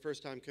challenged for a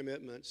first-time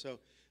commitment. So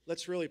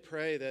let's really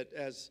pray that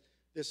as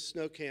this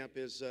snow camp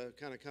is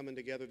kind of coming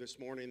together this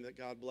morning, that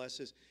God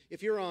blesses.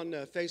 If you're on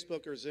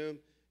Facebook or Zoom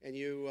and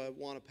you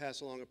want to pass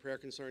along a prayer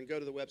concern, go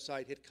to the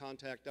website, hit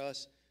Contact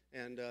Us,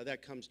 and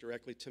that comes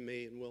directly to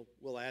me, and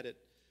we'll add it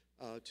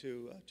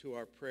to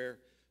our prayer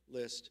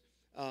list.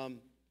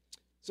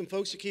 Some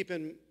folks to keep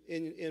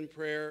in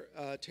prayer: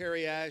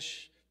 Terry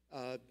Ash,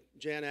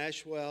 Jan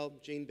Ashwell,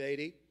 Jean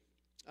Beatty,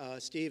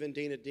 Steve and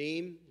Dina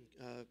Deem,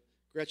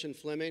 Gretchen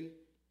Fleming,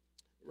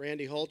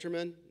 Randy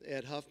Holterman,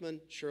 Ed Huffman,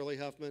 Shirley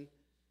Huffman,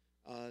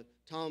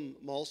 Tom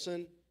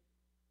Molson,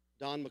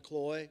 Don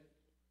McCloy,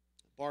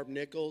 Barb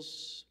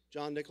Nichols,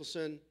 John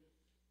Nicholson,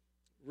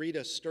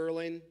 Rita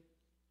Sterling,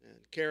 and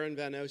Karen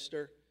Van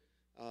Oster.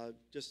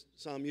 Just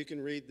some, you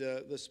can read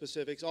the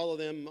specifics. All of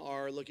them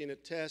are looking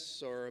at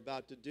tests or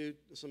about to do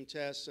some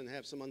tests and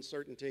have some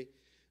uncertainty.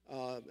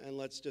 And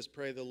let's just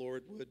pray the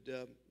Lord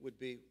would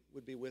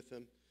be with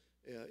them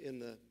in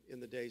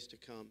the days to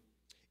come.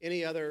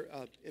 Any other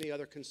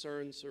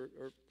concerns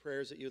or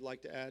prayers that you'd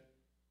like to add?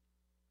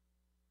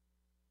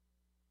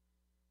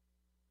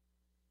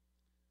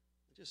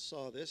 just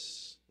saw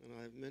this, and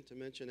I meant to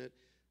mention it.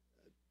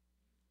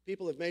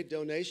 People have made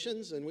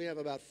donations, and we have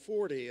about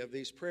 40 of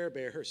these prayer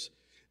bears,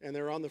 and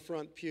they're on the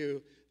front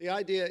pew. The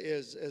idea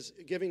is as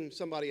giving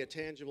somebody a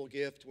tangible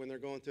gift when they're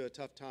going through a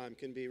tough time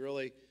can be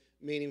really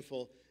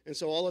meaningful. And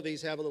so all of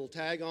these have a little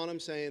tag on them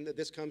saying that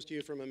this comes to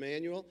you from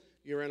Emmanuel.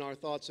 You're in our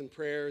thoughts and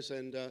prayers,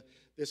 and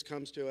this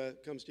comes to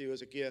you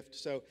as a gift.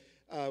 So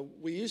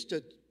we used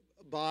to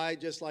buy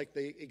just like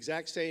the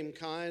exact same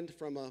kind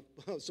from a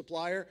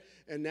supplier,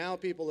 and now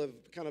people have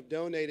kind of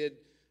donated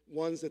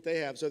ones that they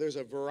have. So there's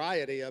a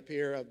variety up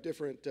here of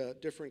different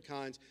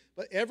kinds.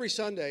 But every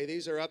Sunday,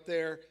 these are up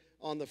there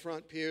on the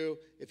front pew.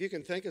 If you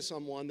can think of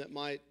someone that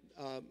might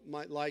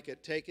like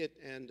it, take it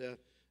and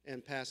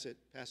pass it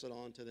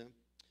on to them.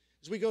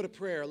 As we go to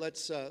prayer,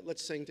 let's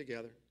sing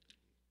together.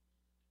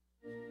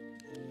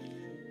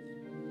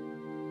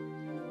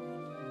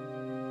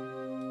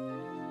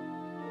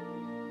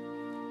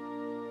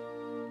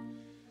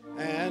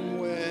 And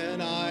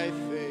when I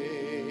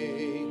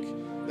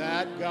think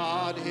that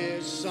God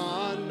his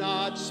Son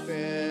not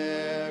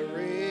sparing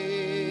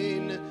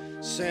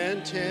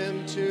sent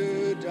him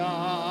to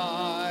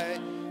die,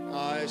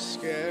 I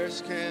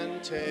scarce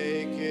can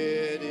take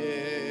it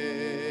in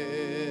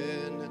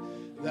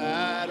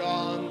that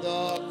on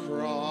the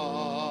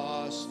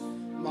cross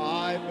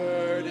my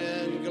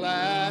burden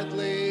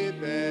gladly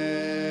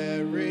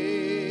bearing,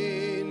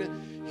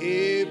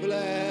 he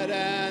bled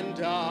and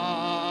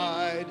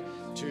died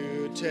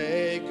to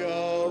take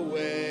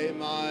away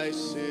my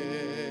sin.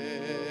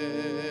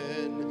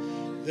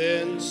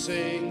 Then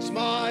sings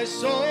my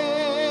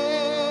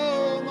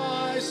soul,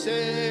 my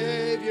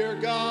Savior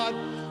God,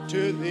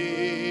 to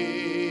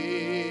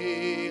thee.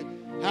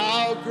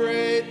 How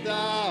great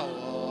thou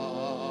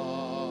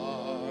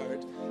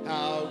art,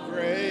 how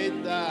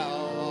great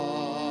thou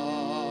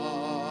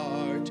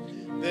art.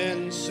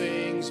 Then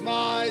sings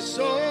my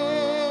soul,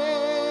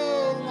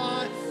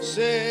 my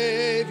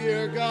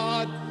Savior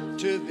God,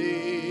 to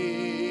thee.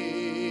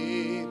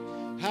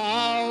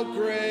 How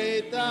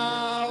great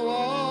thou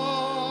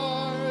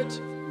art,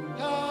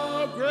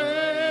 how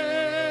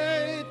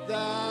great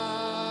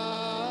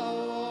thou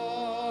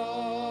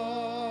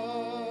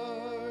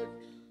art.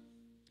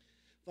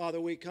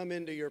 Father, we come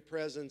into your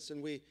presence,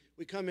 and we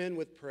come in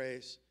with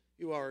praise.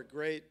 You are a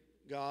great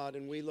God,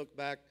 and we look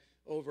back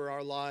over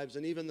our lives,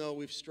 and even though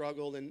we've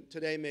struggled, and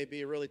today may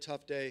be a really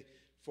tough day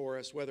for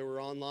us, whether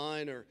we're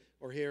online or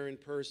here in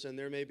person,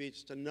 there may be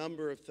just a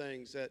number of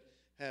things that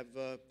have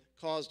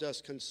caused us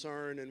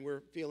concern, and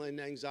we're feeling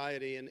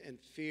anxiety and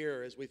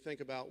fear as we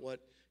think about what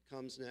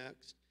comes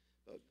next.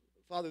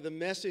 Father, the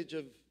message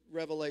of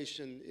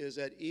Revelation is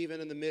that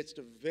even in the midst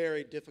of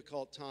very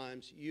difficult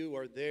times, you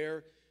are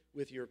there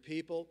with your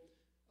people.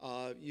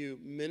 You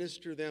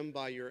minister them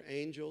by your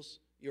angels.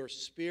 Your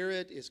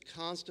Spirit is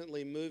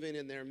constantly moving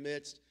in their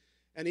midst.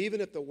 And even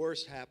if the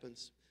worst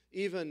happens,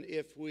 even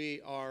if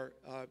we are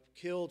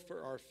killed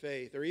for our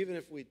faith, or even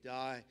if we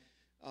die,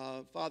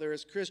 Father,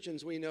 as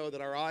Christians, we know that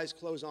our eyes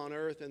close on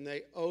earth and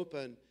they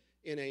open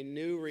in a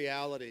new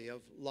reality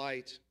of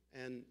light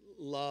and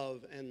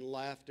love and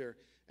laughter,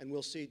 and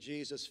we'll see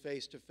Jesus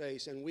face to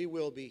face, and we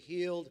will be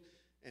healed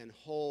and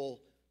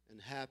whole and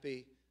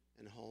happy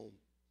and home.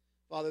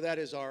 Father, that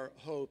is our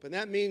hope, and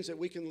that means that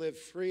we can live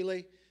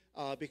freely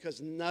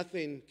because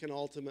nothing can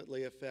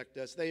ultimately affect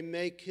us. They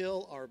may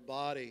kill our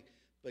body,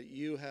 but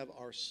you have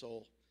our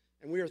soul.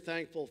 And we are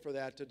thankful for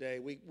that today.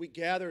 We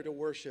gather to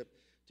worship,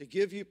 to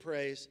give you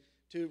praise,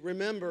 to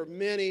remember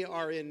many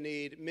are in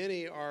need.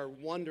 Many are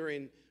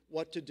wondering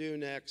what to do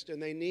next,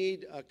 and they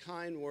need a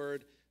kind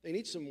word. They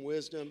need some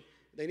wisdom.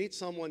 They need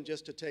someone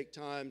just to take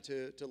time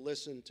to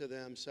listen to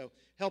them. So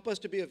help us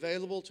to be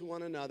available to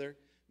one another.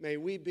 May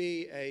we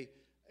be a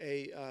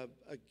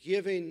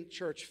giving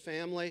church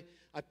family.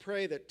 I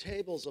pray that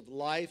tables of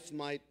life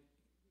might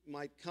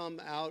come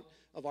out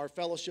of our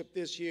fellowship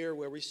this year,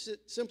 where we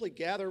simply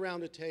gather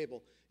around a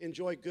table,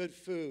 enjoy good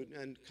food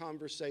and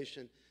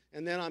conversation.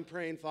 And then I'm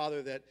praying,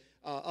 Father, that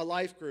a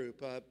life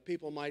group,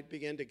 people might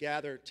begin to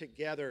gather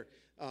together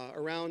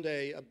around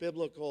a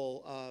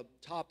biblical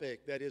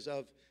topic that is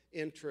of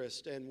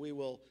interest, and we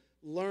will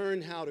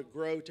learn how to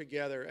grow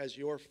together as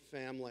your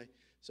family.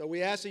 So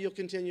we ask that you'll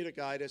continue to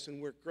guide us,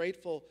 and we're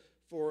grateful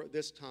for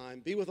this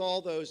time. Be with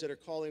all those that are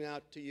calling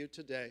out to you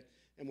today,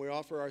 and we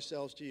offer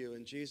ourselves to you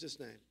in Jesus'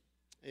 name.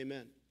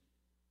 Amen.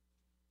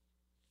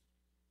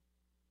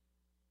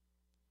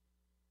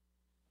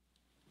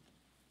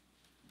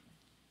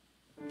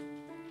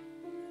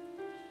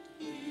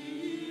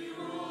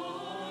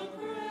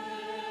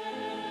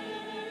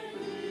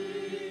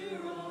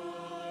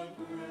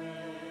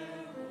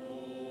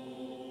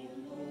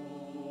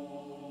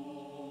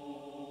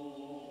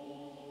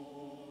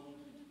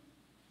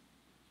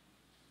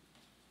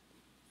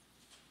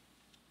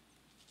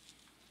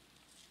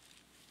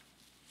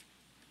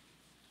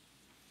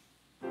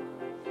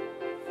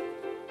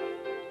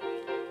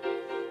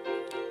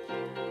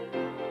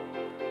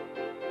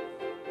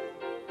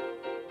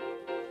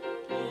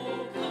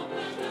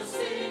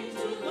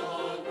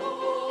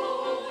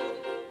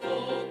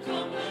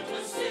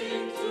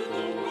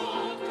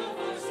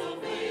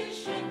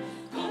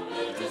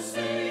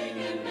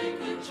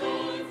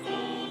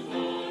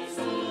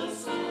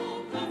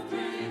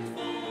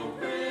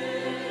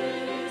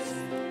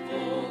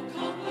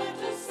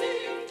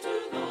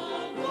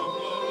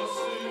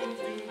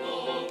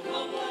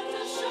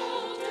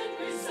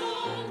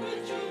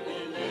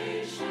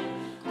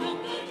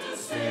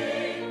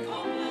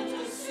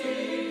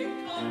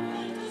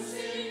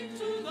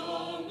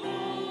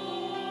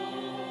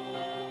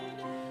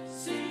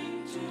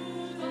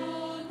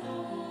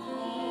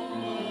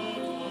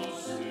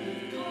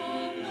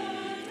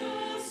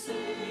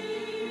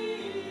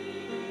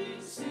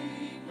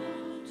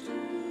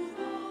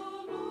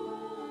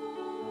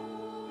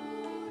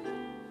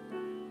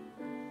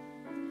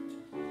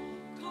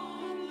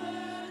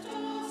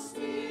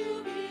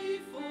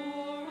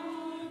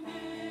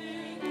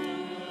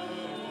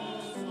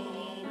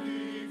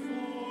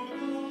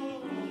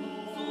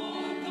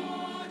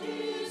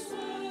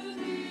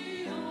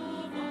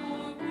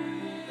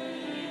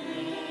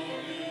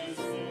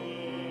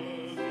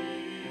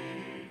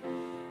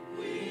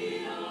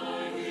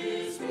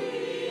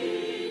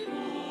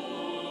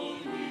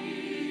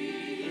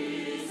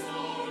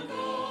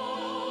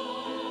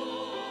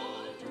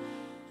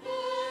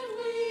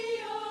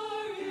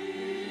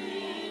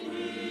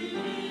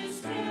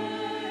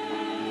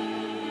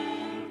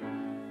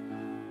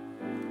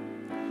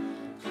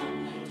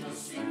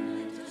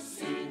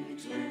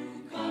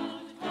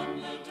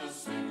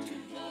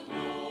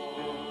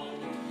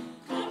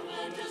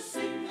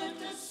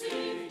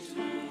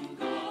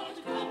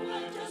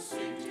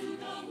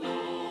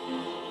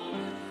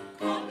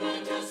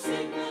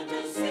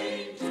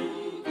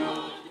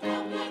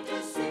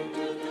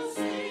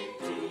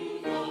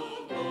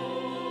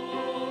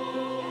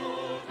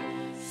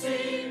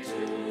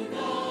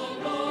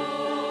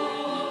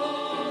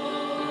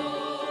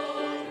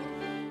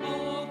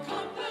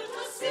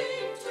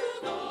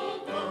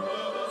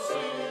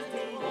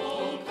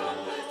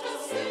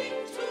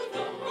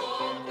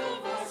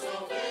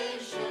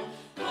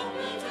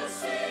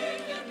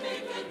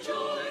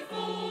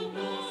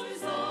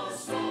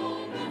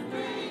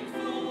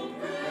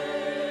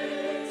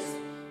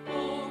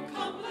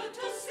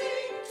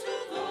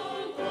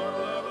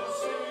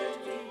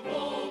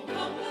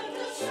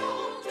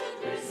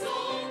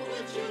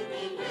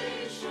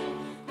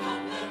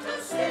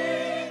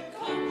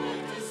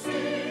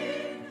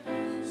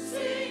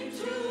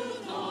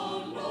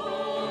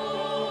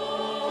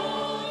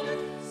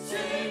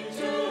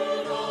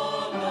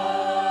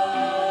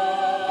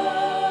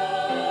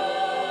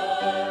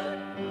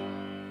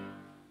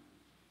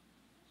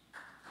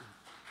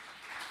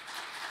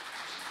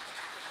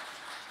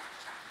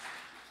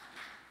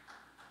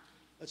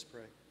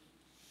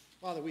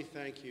 Father, we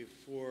thank you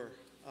for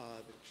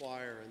the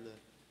choir and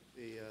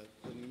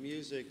the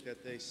music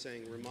that they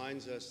sing.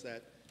 Reminds us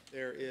that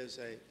there is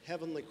a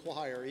heavenly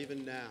choir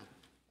even now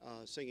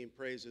singing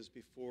praises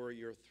before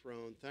your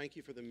throne. Thank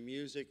you for the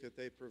music that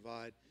they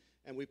provide.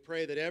 And we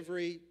pray that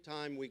every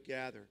time we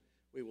gather,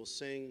 we will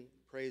sing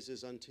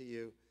praises unto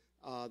you,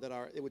 that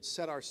it would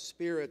set our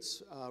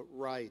spirits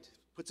right,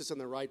 puts us in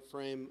the right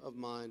frame of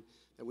mind,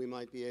 that we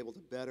might be able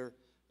to better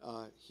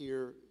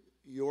hear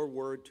your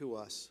word to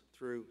us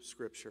through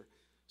Scripture.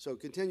 So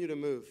continue to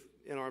move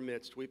in our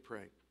midst, we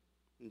pray.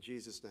 In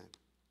Jesus' name,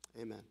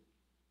 amen.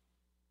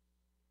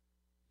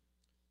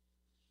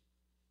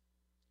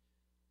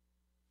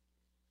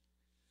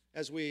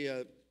 As we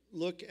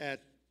look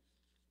at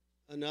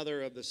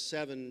another of the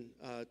 7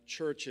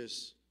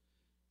 churches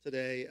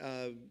today,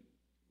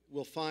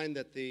 we'll find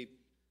that the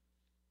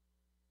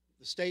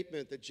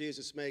statement that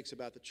Jesus makes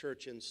about the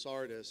church in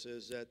Sardis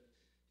is that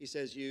he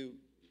says, you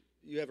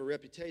have a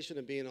reputation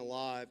of being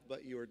alive,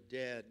 but you are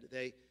dead.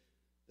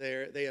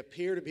 They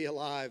appear to be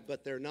alive,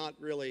 but they're not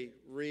really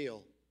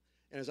real.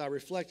 And as I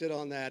reflected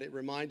on that, it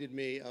reminded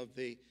me of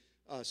the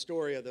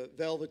story of the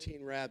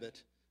Velveteen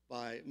Rabbit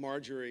by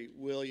Marjorie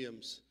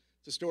Williams.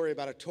 It's a story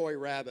about a toy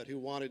rabbit who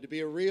wanted to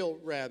be a real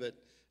rabbit.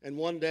 And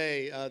one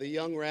day, the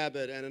young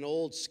rabbit and an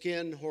old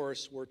skin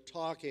horse were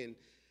talking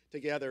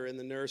together in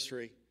the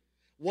nursery.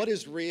 "What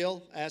is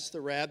real?" asked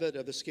the rabbit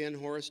of the skin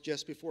horse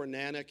just before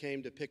Nana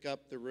came to pick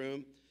up the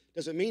room.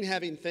 "Does it mean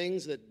having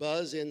things that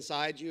buzz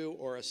inside you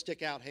or a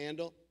stick-out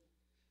handle?"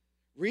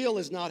 "Real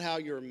is not how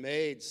you're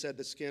made," said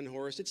the skin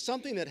horse. "It's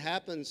something that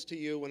happens to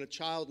you when a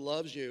child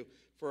loves you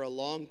for a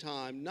long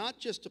time, not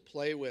just to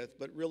play with,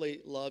 but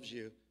really loves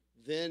you.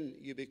 Then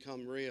you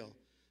become real."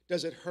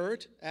 "Does it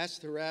hurt?"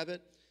 asked the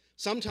rabbit.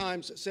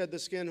 "Sometimes," said the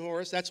skin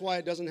horse. "That's why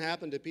it doesn't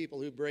happen to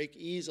people who break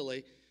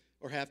easily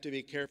or have to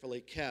be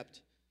carefully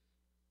kept."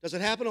 "Does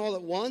it happen all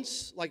at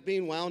once, like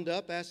being wound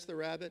up?" asked the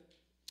rabbit.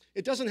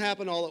 "It doesn't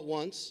happen all at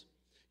once.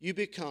 You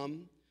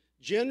become.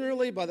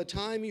 Generally, by the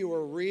time you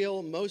are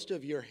real, most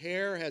of your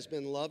hair has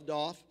been loved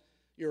off,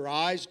 your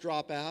eyes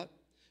drop out,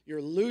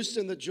 you're loose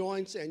in the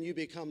joints, and you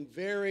become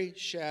very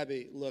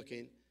shabby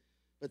looking.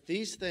 But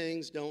these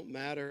things don't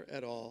matter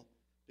at all,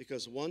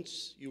 because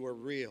once you are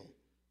real,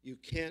 you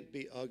can't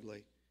be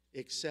ugly,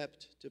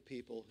 except to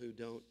people who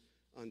don't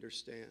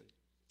understand."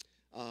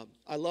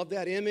 I love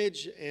that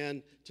image,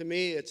 and to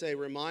me, it's a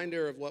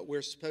reminder of what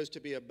we're supposed to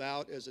be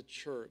about as a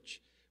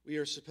church. We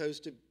are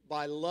supposed to,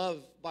 by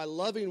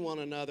loving one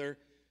another,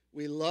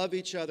 we love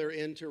each other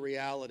into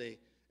reality.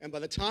 And by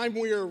the time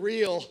we are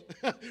real,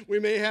 we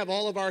may have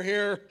all of our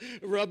hair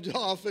rubbed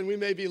off, and we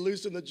may be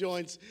loose in the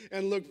joints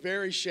and look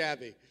very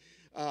shabby.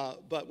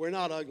 But we're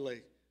not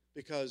ugly,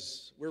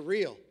 because we're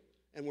real,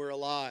 and we're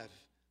alive,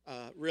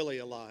 really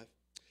alive.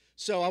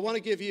 So I want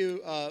to give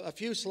you a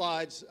few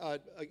slides.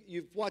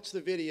 You've watched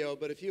the video,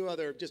 but a few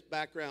other just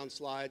background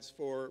slides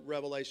for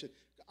Revelation.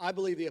 I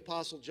believe the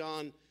Apostle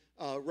John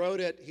wrote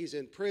it. He's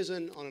in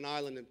prison on an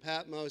island in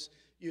Patmos.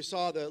 You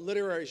saw the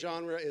literary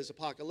genre is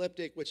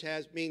apocalyptic, which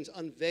means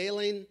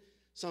unveiling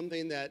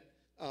something that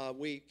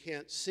we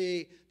can't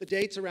see. The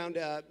date's around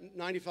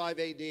 95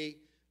 AD.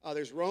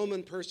 There's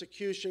Roman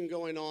persecution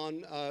going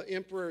on.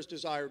 Emperors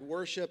desired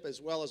worship, as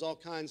well as all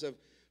kinds of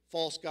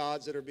false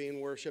gods that are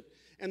being worshipped.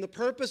 And the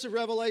purpose of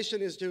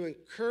Revelation is to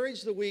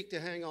encourage the weak to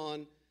hang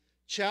on,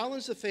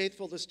 challenge the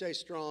faithful to stay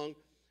strong,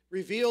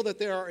 reveal that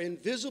there are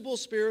invisible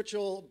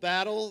spiritual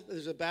battle,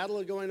 there's a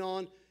battle going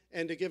on,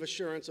 and to give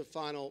assurance of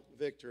final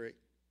victory.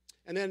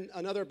 And then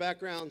another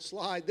background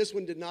slide. This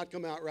one did not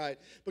come out right.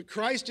 But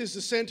Christ is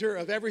the center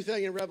of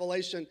everything in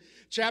Revelation.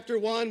 Chapter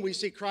 1, we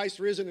see Christ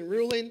risen and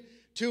ruling.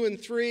 2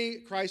 and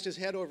 3, Christ is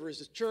head over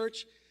his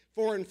church.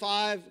 4 and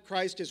 5,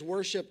 Christ is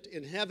worshiped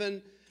in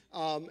heaven.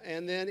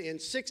 And then in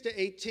 6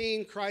 to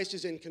 18, Christ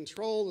is in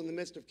control in the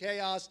midst of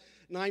chaos.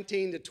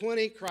 19 to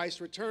 20,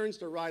 Christ returns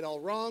to right all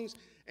wrongs.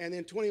 And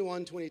then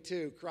 21,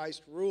 22,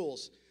 Christ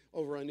rules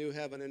over a new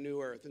heaven and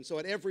new earth. And so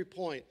at every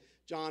point,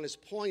 John is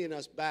pointing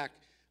us back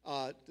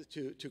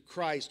to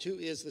Christ, who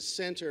is the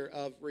center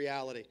of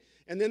reality.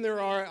 And then there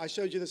are, I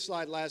showed you this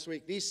slide last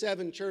week, these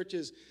 7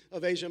 churches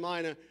of Asia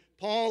Minor.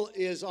 Paul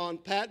is on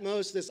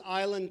Patmos, this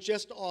island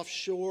just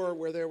offshore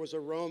where there was a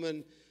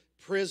Roman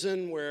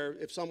prison where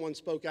if someone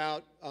spoke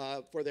out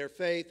for their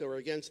faith or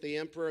against the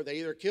emperor, they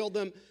either killed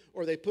them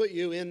or they put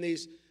you in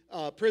these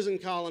prison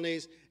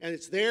colonies. And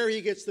it's there he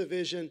gets the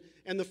vision.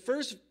 And the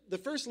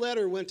first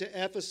letter went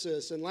to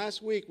Ephesus. And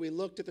last week we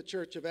looked at the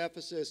church of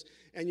Ephesus.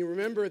 And you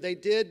remember they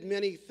did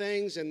many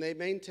things and they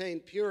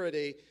maintained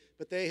purity,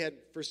 but they had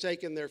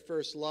forsaken their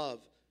first love.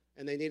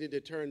 And they needed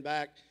to turn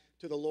back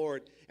to the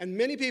Lord. And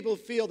many people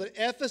feel that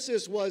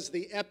Ephesus was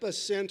the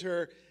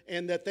epicenter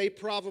and that they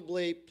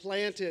probably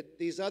planted,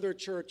 these other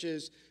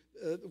churches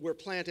were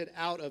planted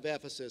out of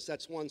Ephesus.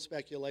 That's one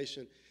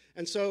speculation.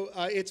 And so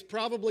it's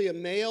probably a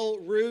mail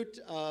route.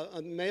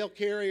 A mail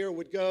carrier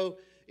would go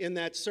in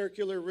that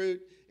circular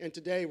route. And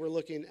today we're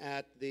looking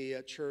at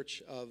the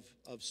church of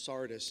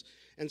Sardis.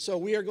 And so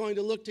we are going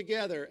to look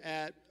together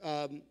at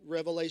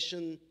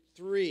Revelation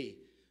 3,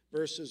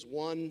 verses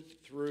 1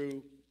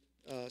 through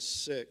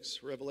 6.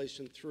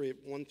 Revelation 3,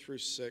 1 through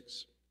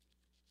 6.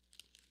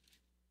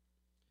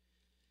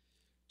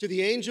 To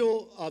the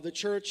angel of the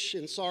church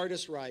in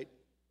Sardis write,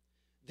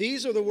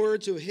 these are the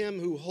words of him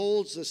who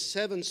holds the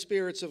 7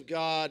 spirits of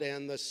God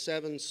and the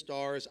 7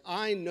 stars.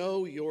 I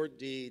know your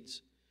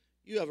deeds.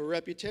 You have a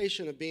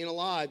reputation of being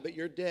alive, but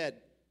you're dead.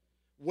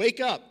 Wake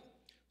up,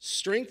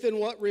 strengthen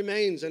what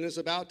remains and is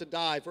about to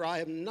die, for I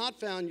have not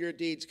found your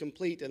deeds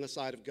complete in the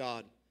sight of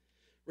God.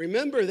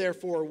 Remember,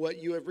 therefore,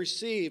 what you have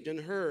received and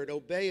heard.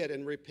 Obey it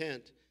and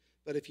repent.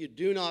 But if you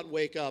do not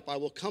wake up, I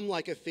will come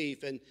like a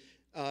thief, and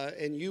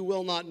you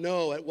will not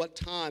know at what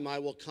time I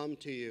will come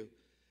to you.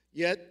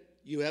 Yet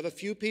you have a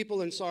few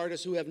people in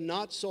Sardis who have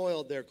not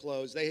soiled their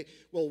clothes. They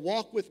will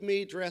walk with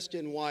me dressed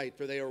in white,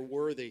 for they are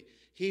worthy.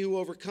 He who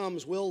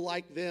overcomes will,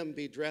 like them,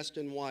 be dressed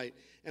in white,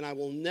 and I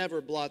will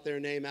never blot their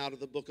name out of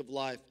the book of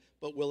life,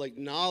 but will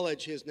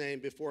acknowledge his name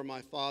before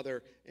my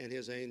Father and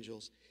his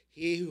angels.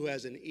 He who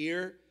has an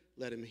ear,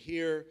 let him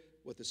hear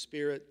what the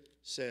Spirit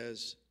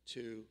says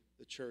to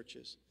the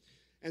churches.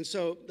 And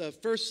so the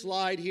first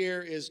slide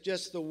here is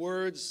just the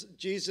words.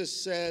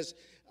 Jesus says,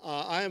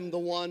 I am the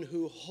one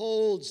who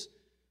holds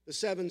the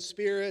 7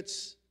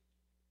 spirits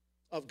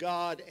of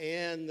God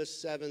and the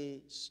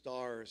 7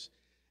 stars.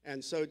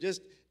 And so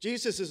just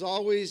Jesus is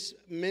always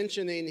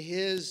mentioning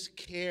his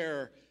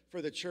care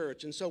for the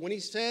church. And so when he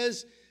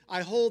says,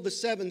 I hold the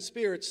 7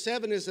 spirits,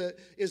 7 is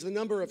the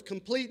number of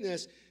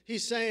completeness.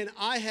 He's saying,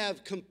 I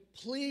have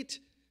complete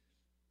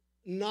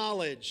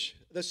knowledge.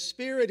 The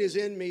Spirit is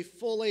in me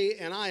fully,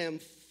 and I am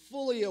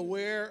fully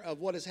aware of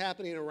what is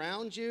happening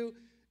around you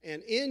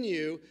and in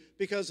you,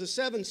 because the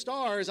 7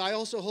 stars, I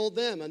also hold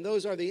them, and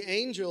those are the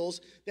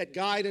angels that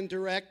guide and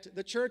direct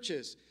the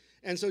churches.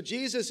 And so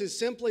Jesus is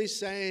simply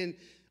saying,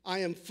 I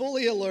am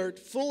fully alert,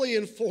 fully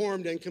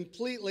informed, and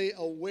completely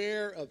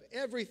aware of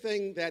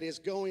everything that is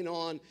going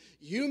on.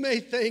 You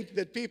may think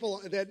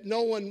that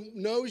no one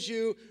knows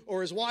you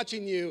or is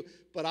watching you,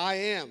 but I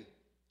am.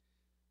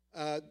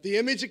 The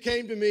image that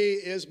came to me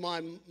is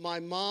my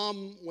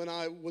mom when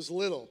I was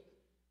little.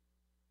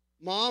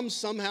 Moms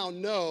somehow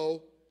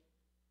know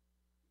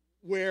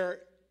where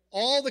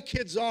all the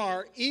kids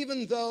are,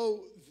 even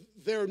though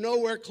they're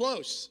nowhere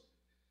close.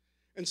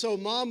 And so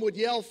mom would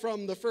yell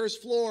from the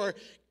first floor,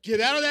 get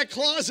out of that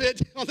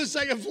closet on the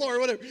second floor, or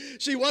whatever.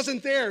 She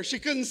wasn't there. She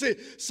couldn't see.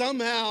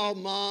 Somehow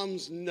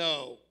moms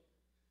know.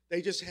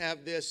 They just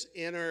have this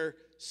inner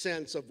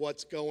sense of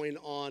what's going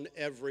on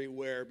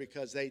everywhere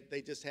because they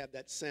just have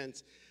that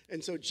sense.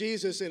 And so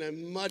Jesus, in a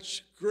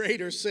much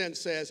greater sense,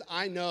 says,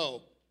 I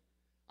know.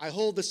 I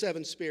hold the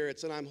 7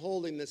 spirits, and I'm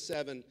holding the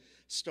 7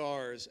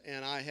 stars,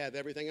 and I have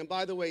everything. And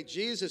by the way,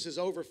 Jesus is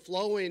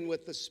overflowing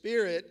with the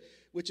Spirit,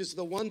 which is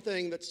the one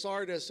thing that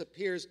Sardis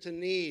appears to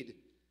need,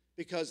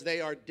 because they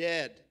are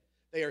dead.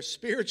 They are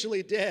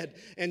spiritually dead.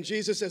 And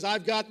Jesus says,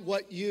 I've got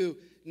what you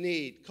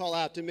need. Call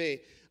out to me.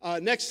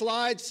 Next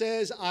slide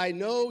says, I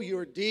know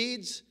your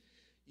deeds.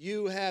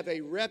 You have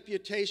a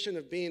reputation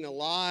of being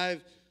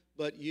alive,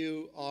 but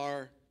you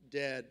are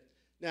dead.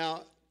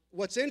 Now,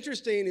 what's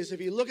interesting is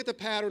if you look at the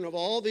pattern of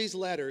all these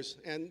letters,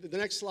 and the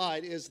next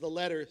slide is the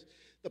letters,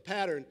 the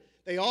pattern.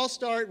 They all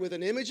start with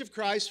an image of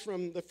Christ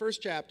from the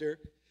first chapter.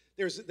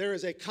 There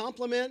is a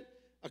compliment,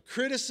 a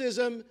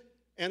criticism,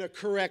 and a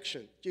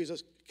correction.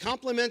 Jesus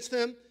compliments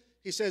them.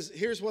 He says,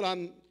 here's what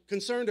I'm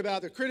concerned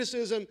about, the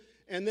criticism,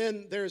 and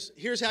then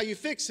here's how you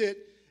fix it,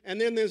 and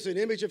then there's an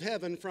image of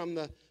heaven from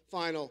the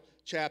final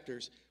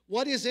chapters.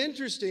 What is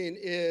interesting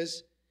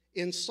is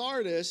in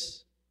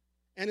Sardis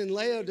and in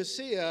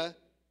Laodicea,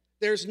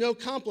 there's no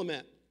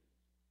compliment.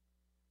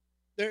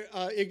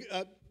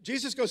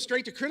 Jesus goes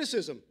straight to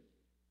criticism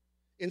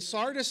in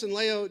Sardis and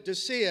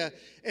Laodicea,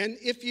 and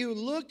if you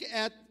look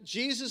at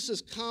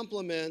Jesus'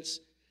 compliments,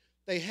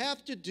 they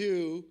have to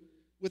do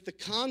with the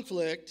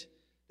conflict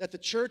that the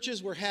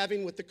churches were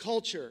having with the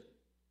culture.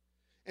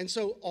 And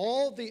so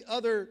all the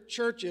other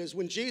churches,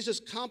 when Jesus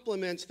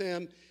compliments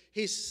them,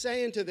 he's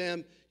saying to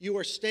them, you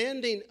are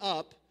standing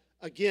up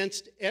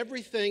against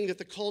everything that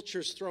the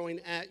culture's throwing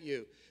at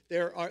you.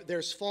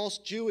 There's false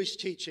Jewish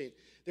teaching.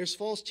 There's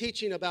false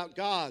teaching about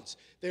gods.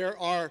 There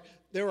are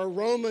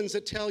Romans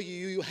that tell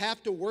you you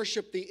have to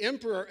worship the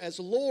emperor as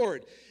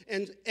Lord.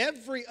 And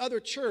every other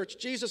church,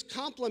 Jesus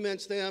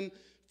compliments them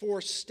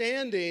for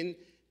standing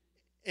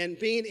and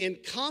being in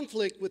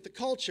conflict with the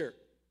culture.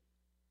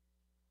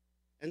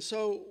 And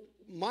so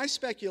my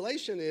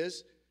speculation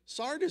is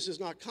Sardis is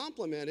not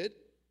complimented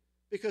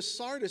because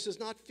Sardis is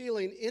not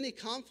feeling any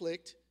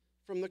conflict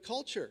from the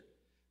culture.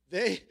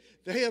 They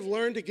have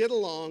learned to get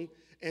along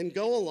and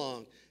go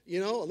along. You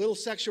know, a little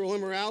sexual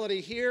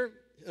immorality here,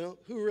 you know,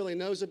 who really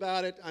knows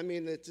about it? I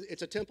mean,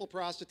 it's a temple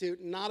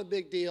prostitute, not a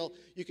big deal.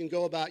 You can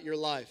go about your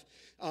life.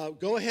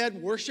 Go ahead,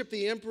 worship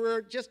the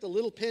emperor, just a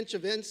little pinch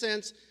of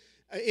incense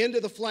into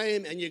the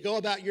flame, and you go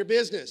about your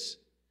business.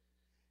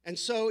 And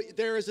so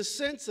there is a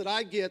sense that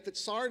I get that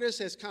Sardis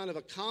has kind of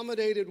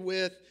accommodated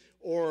with,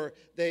 or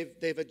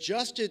they've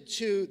adjusted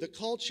to the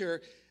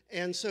culture,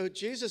 and so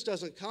Jesus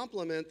doesn't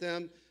compliment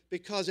them,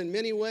 because in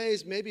many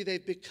ways, maybe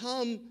they've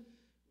become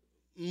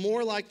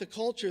more like the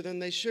culture than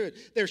they should.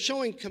 They're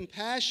showing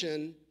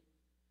compassion,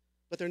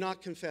 but they're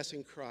not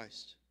confessing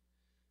Christ.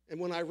 And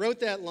when I wrote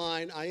that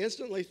line, I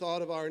instantly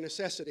thought of our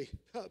necessity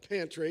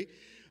pantry.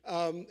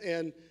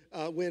 When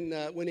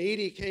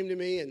Edie came to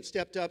me and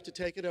stepped up to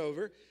take it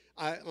over,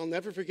 I'll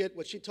never forget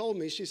what she told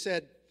me. She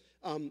said,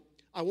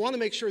 I want to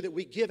make sure that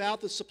we give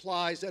out the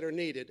supplies that are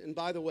needed. And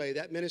by the way,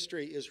 that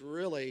ministry is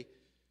really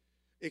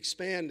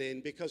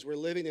expanding because we're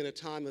living in a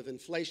time of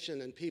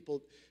inflation and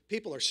people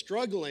are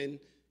struggling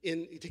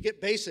to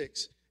get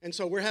basics. And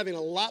so we're having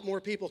a lot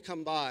more people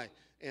come by.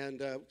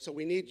 And so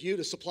we need you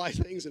to supply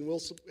things, and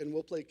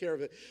we'll take care of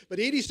it. But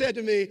Edie said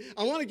to me,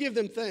 I want to give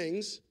them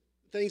things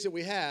that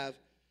we have,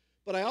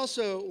 but I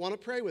also want to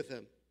pray with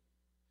them.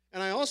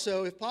 And I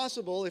also, if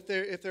possible, if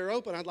they're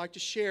open, I'd like to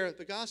share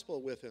the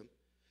gospel with them.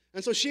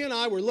 And so she and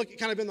I were looking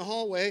kind of in the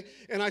hallway,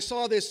 and I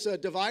saw this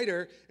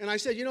divider, and I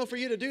said, for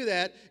you to do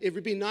that, it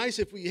would be nice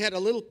if we had a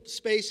little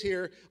space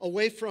here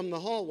away from the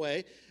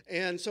hallway.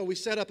 And so we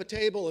set up a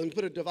table and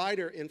put a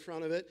divider in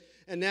front of it.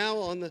 And now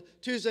on the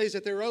Tuesdays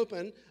that they're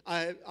open,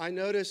 I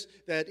notice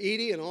that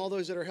Edie and all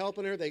those that are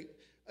helping her,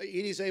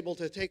 Edie's able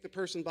to take the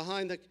person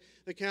behind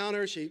the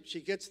counter.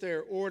 She gets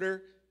their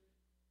order.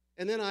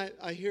 And then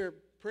I hear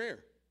prayer.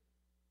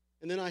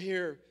 And then I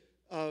hear,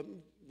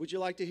 would you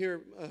like to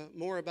hear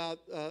more about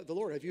the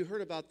Lord? Have you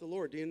heard about the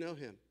Lord? Do you know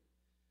him?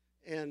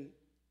 And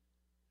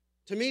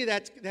to me,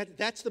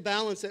 that's the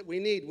balance that we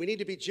need. We need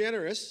to be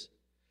generous,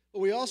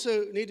 but we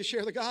also need to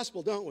share the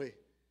gospel, don't we?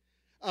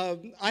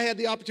 I had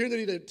the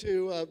opportunity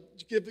to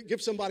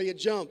give somebody a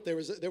jump. There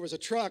was a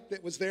truck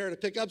that was there to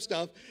pick up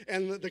stuff,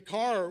 and the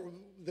car,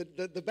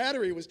 the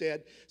battery was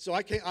dead. So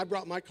I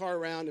brought my car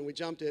around, and we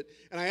jumped it.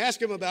 And I asked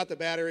him about the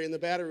battery, and the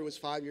battery was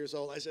 5 years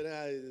old. I said,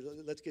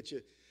 let's get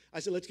you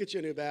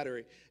a new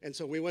battery. And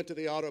so we went to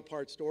the auto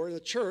parts store. And the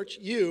church,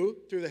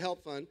 through the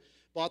Help Fund,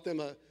 bought them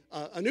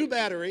a new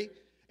battery.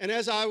 And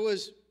as I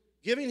was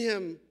giving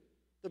him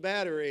the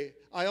battery,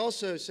 I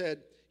also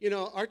said,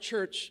 our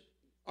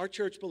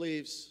church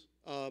believes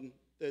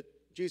that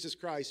Jesus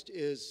Christ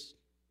is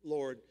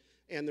Lord.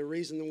 And the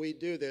reason we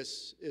do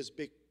this is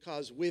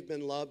because we've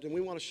been loved, and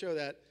we want to show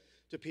that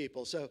to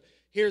people. So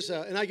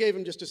and I gave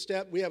him just a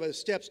step. We have a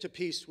Steps to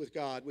Peace with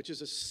God, which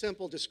is a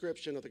simple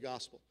description of the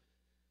gospel.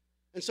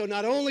 And so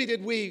not only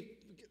did we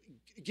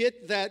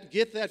get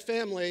that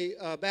family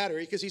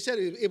battery, because he said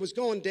it was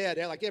going dead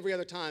like every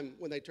other time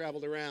when they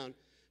traveled around,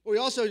 but we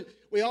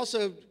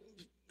also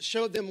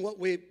showed them what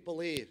we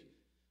believe.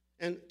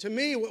 And to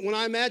me, when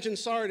I imagine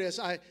Sardis,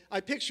 I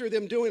picture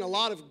them doing a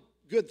lot of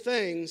good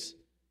things,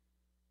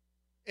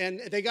 and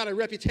they got a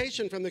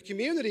reputation from the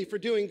community for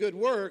doing good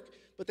work,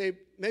 but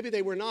maybe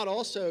they were not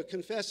also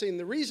confessing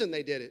the reason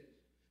they did it,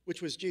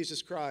 which was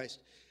Jesus Christ.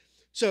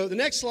 So the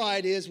next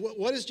slide is,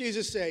 what does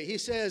Jesus say? He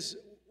says,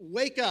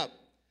 wake up,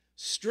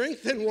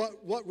 strengthen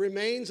what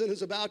remains and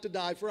is about to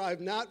die, for I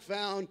have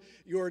found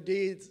your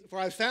deeds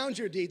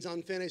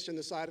unfinished in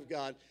the sight of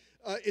God.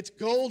 It's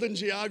gold in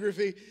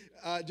geography.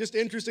 Just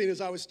interesting as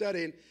I was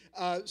studying.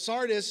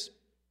 Sardis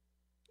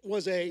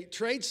was a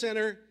trade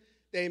center.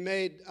 They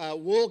made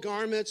wool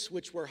garments,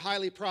 which were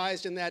highly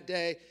prized in that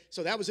day,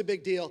 so that was a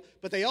big deal.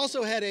 But they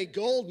also had a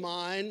gold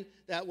mine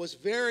that was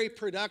very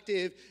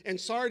productive, and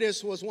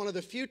Sardis was one of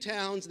the few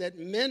towns that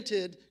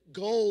minted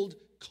gold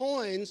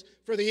coins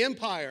for the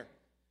empire.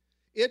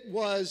 It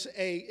was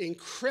an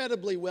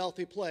incredibly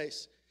wealthy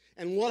place.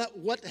 And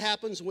what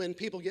happens when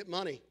people get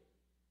money?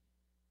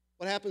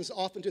 What happens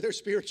often to their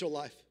spiritual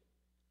life?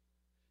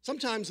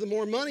 Sometimes the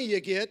more money you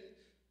get,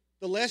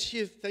 the less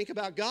you think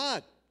about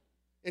God.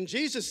 And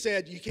Jesus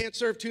said, you can't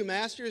serve two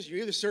masters.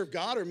 You either serve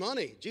God or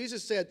money.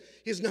 Jesus said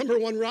his number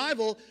one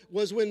rival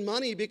was when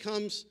money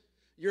becomes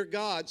your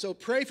God. So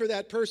pray for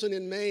that person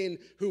in Maine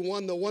who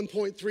won the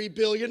 $1.3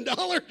 billion.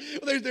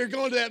 They're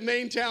going to that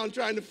Maine town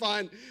trying to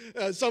find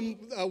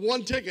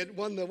one ticket,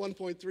 won the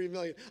 $1.3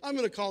 million. I'm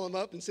going to call him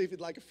up and see if he'd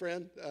like a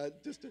friend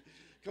just to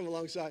come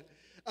alongside.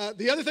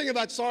 The other thing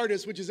about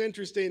Sardis, which is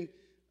interesting,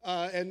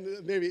 and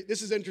maybe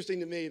this is interesting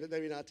to me, but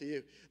maybe not to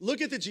you. Look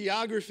at the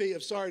geography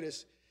of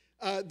Sardis.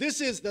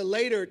 This is the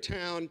later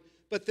town,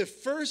 but the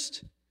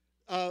first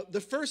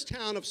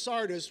town of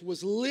Sardis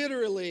was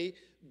literally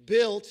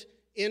built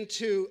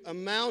into a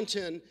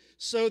mountain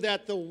so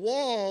that the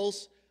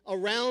walls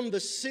around the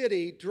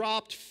city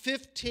dropped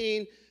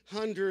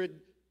 1,500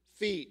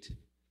 feet.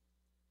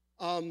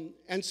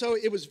 And so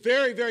it was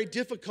very, very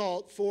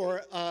difficult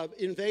for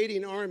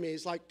invading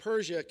armies, like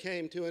Persia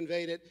came to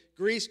invade it.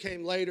 Greece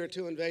came later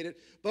to invade it.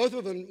 Both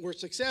of them were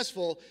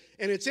successful,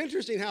 and it's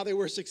interesting how they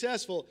were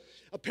successful.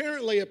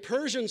 Apparently, a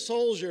Persian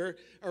soldier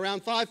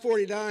around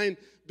 549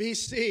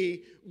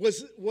 BC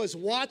was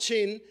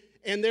watching,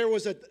 and there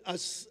was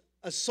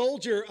a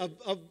soldier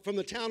from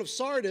the town of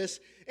Sardis,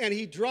 and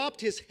he dropped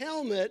his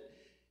helmet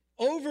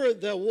over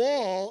the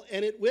wall,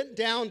 and it went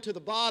down to the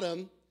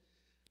bottom.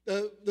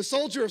 The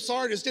soldier of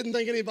Sardis didn't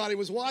think anybody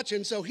was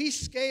watching, so he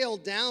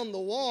scaled down the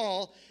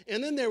wall,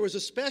 and then there was a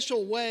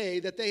special way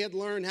that they had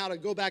learned how to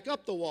go back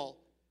up the wall.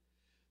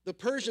 The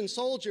Persian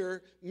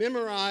soldier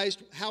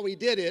memorized how he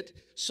did it,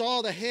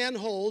 saw the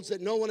handholds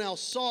that no one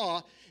else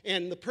saw,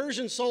 and the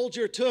Persian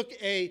soldier took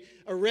a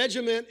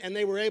regiment and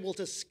they were able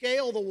to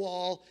scale the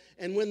wall.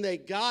 And when they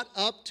got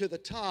up to the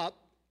top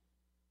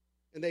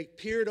and they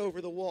peered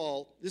over the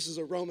wall, this is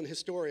a Roman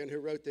historian who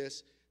wrote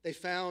this, they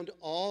found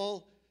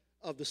all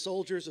of the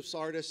soldiers of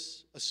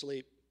Sardis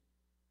asleep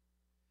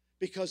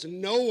because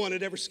no one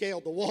had ever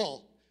scaled the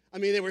wall. I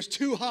mean, it was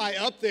too high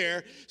up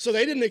there, so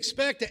they didn't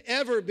expect to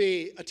ever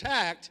be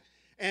attacked.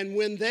 And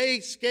when they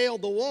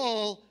scaled the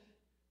wall,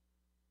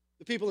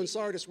 the people in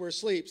Sardis were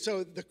asleep.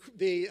 So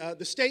the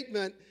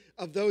statement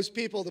of those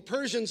people, the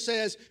Persian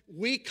says,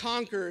 "We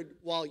conquered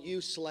while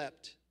you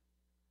slept."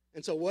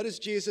 And so what does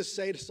Jesus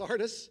say to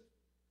Sardis?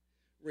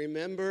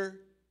 Remember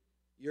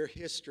your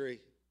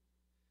history.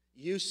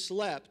 You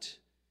slept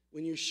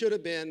when you should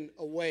have been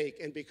awake.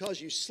 And because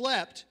you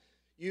slept,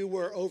 you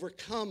were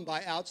overcome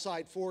by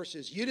outside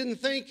forces. You didn't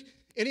think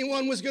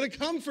anyone was going to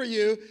come for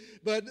you,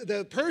 but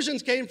the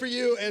Persians came for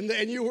you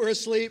and you were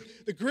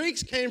asleep. The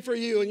Greeks came for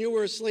you and you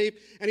were asleep.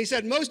 And he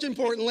said, most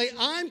importantly,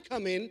 I'm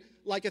coming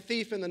like a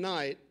thief in the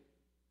night,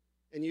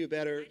 and you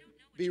better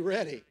be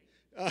ready.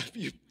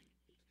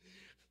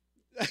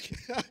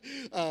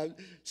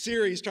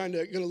 Siri's going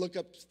to look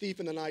up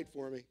thief in the night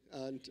for me,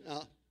 and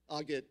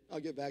I'll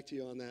get back to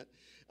you on that.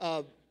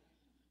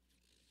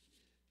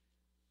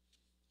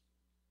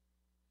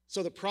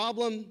 So the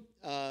problem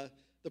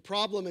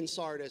in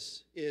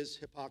Sardis is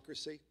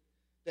hypocrisy.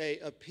 They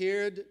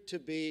appeared to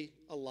be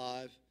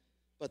alive,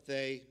 but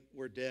they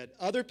were dead.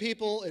 Other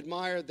people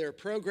admired their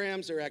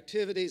programs, their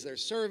activities, their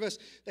service.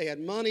 They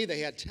had money, they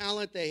had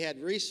talent, they had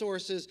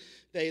resources.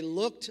 They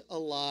looked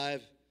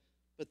alive,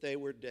 but they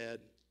were dead.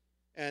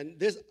 And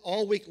this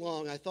all week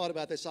long, I thought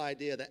about this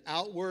idea that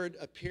outward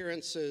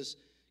appearances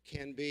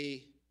can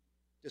be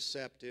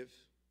deceptive.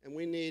 And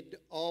we need to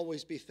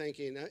always be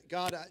thinking,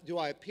 God, do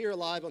I appear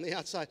alive on the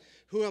outside?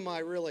 Who am I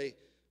really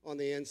on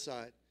the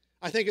inside?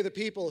 I think of the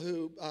people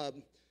who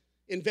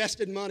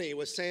invested money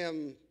with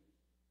Sam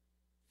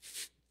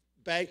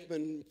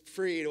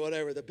Bankman-Fried or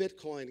whatever, the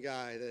Bitcoin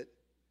guy.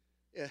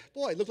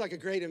 Boy, it looked like a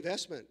great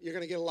investment. You're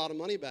going to get a lot of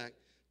money back.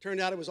 Turned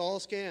out it was all a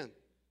scam.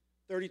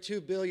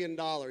 $32 billion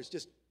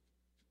just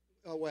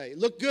away. It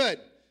looked good,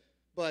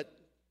 but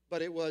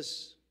it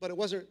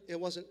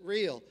wasn't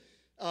real.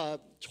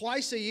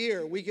 Twice a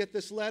year, we get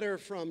this letter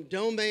from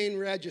Domain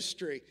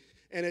Registry,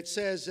 and it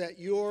says that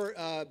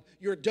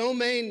your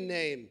domain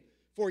name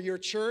for your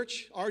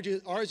church,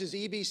 ours is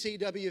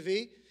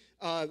EBCWV,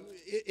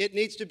 it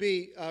needs to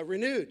be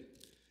renewed,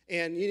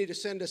 and you need to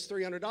send us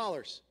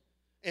 $300.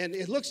 And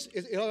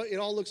it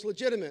all looks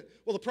legitimate.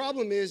 Well, the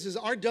problem is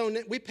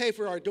we pay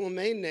for our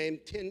domain name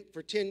 10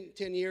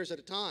 years at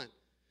a time.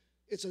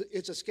 It's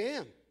a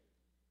scam,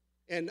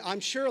 and I'm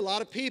sure a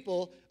lot of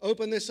people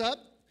open this up.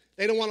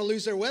 They don't want to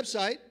lose their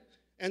website,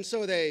 and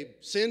so they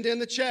send in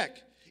the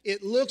check.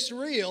 It looks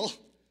real,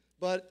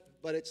 but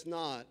it's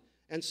not.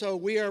 And so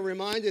we are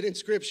reminded in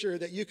Scripture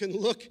that you can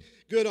look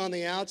good on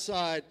the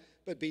outside,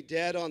 but be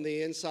dead on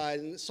the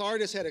inside. And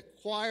Sardis had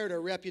acquired a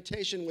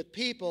reputation with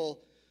people,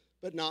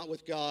 but not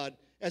with God.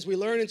 As we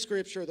learn in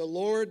Scripture, the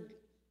Lord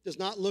does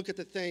not look at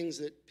the things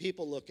that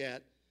people look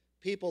at.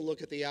 People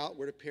look at the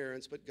outward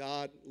appearance, but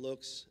God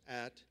looks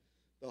at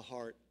the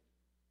heart.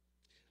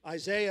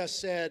 Isaiah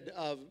said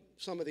of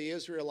some of the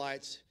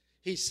Israelites,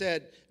 he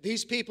said,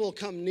 "These people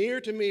come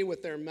near to me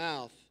with their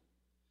mouth,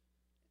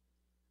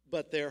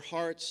 but their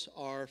hearts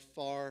are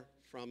far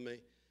from me."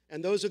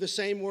 And those are the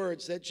same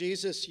words that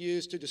Jesus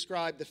used to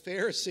describe the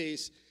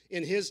Pharisees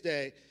in his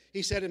day.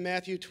 He said in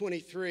Matthew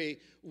 23,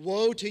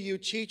 "Woe to you,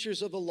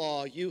 teachers of the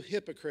law, you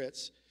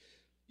hypocrites!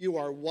 You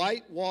are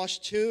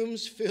whitewashed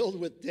tombs filled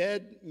with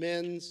dead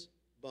men's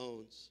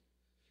bones."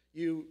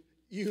 You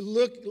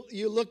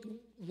look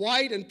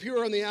white and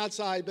pure on the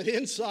outside, but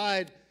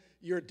inside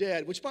you're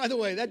dead. Which, by the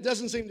way, that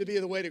doesn't seem to be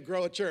the way to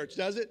grow a church,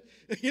 does it?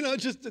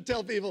 Just to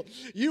tell people,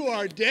 you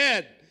are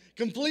dead,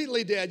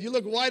 completely dead. You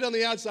look white on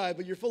the outside,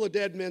 but you're full of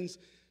dead men's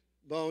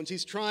bones. He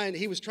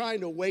was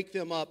trying to wake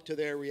them up to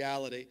their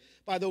reality.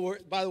 By the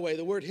way,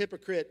 the word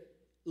hypocrite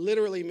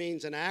literally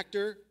means an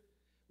actor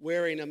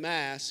wearing a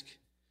mask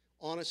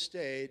on a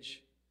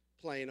stage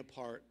playing a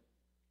part.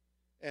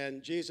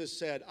 And Jesus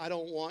said, I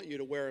don't want you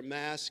to wear a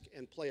mask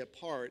and play a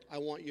part. I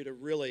want you to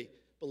really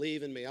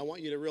believe in me. I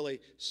want you to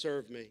really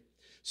serve me.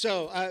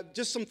 So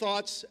just some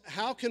thoughts.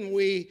 How can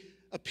we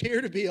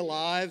appear to be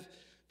alive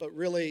but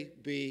really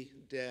be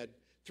dead?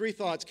 3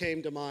 thoughts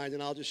came to mind,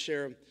 and I'll just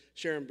share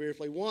them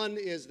briefly. One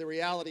is the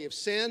reality of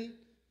sin.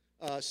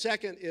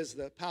 Second is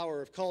the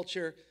power of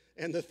culture.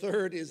 And the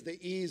third is the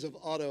ease of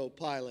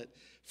autopilot.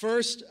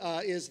 First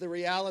is the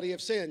reality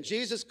of sin.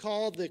 Jesus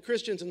called the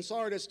Christians in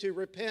Sardis to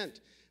repent.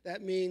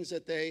 That means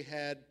that they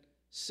had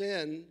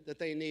sin that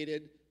they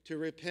needed to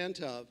repent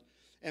of.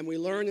 And we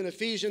learn in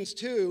Ephesians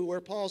 2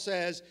 where Paul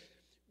says,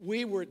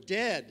 we were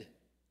dead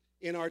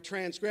in our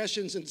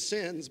transgressions and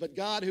sins, but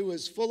God, who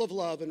is full of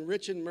love and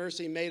rich in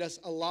mercy, made us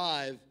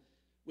alive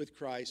with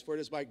Christ. For it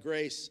is by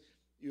grace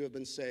you have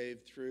been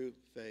saved through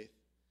faith.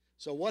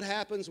 So what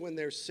happens when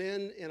there's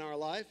sin in our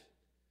life?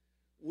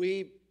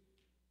 We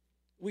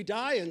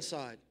die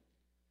inside.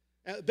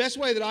 The best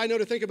way that I know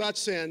to think about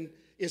sin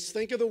is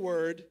think of the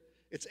word.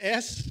 It's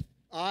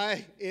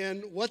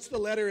S-I-N. What's the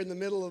letter in the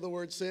middle of the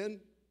word sin?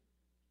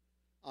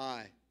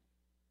 I.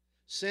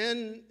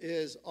 Sin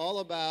is all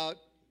about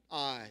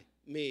I,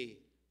 me,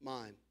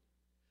 mine.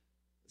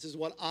 This is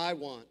what I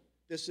want.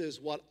 This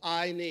is what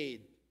I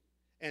need.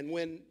 And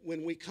when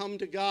we come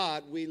to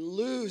God, we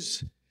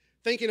lose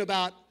thinking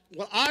about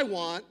what I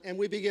want, and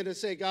we begin to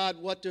say, God,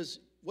 what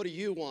do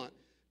you want?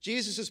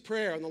 Jesus'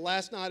 prayer on the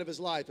last night of his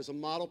life is a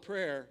model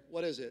prayer.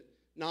 What is it?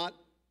 Not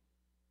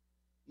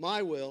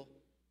my will,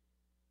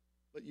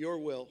 but your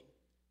will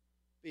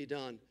be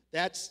done.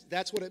 That's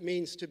what it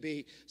means to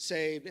be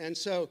saved. And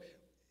so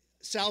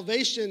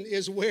salvation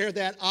is where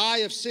that I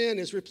of sin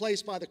is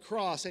replaced by the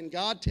cross, and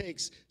God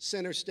takes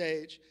center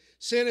stage.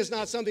 Sin is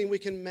not something we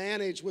can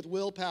manage with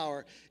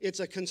willpower. It's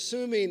a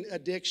consuming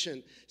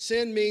addiction.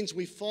 Sin means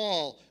we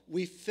fall,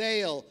 we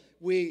fail,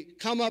 we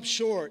come up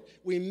short,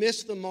 we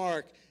miss the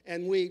mark,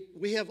 and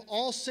we have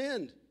all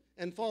sinned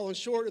and fallen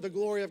short of the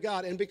glory of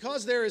God. And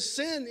because there is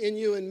sin in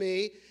you and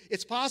me,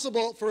 it's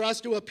possible for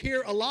us to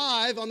appear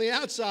alive on the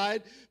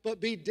outside,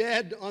 but be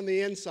dead on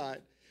the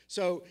inside.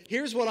 So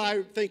here's what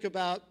I think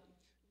about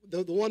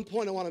the one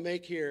point I want to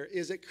make here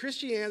is that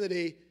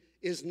Christianity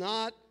is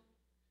not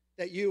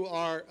that you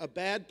are a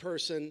bad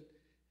person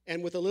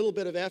and with a little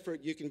bit of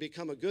effort you can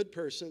become a good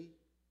person.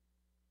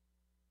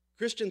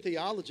 Christian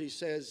theology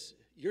says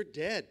you're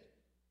dead,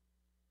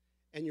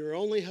 and your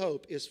only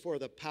hope is for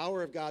the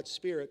power of God's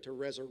Spirit to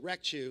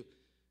resurrect you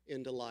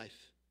into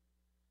life.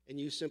 And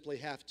you simply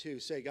have to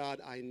say,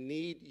 God, I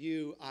need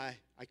you. I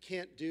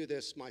can't do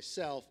this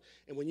myself.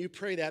 And when you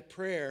pray that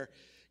prayer,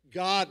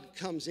 God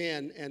comes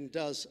in and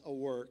does a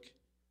work.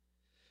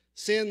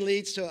 Sin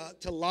leads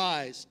to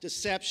lies,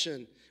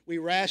 deception. We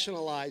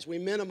rationalize, we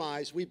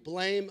minimize, we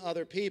blame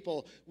other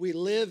people. We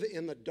live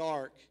in the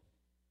dark.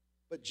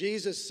 But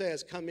Jesus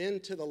says, come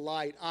into the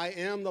light. I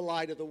am the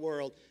light of the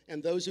world,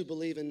 and those who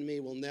believe in me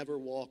will never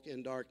walk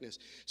in darkness.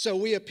 So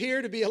we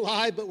appear to be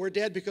alive, but we're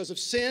dead because of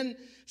sin.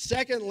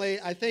 Secondly,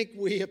 I think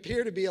we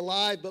appear to be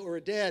alive, but we're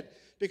dead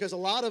because a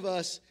lot of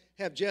us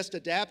have just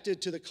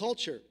adapted to the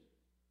culture.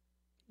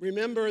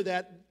 Remember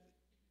that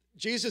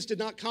Jesus did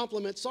not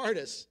compliment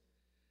Sardis,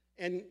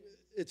 and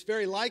it's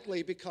very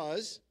likely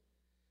because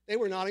they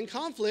were not in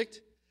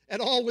conflict at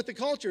all with the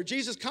culture.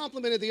 Jesus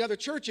complimented the other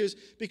churches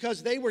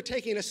because they were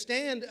taking a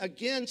stand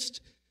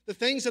against the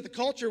things that the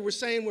culture was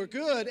saying were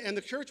good, and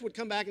the church would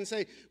come back and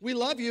say, we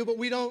love you, but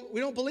we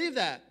don't believe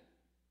that.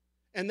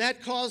 And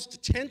that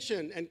caused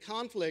tension and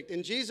conflict,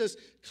 and Jesus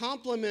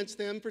compliments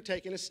them for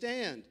taking a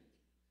stand.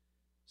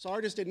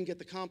 Sardis didn't get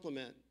the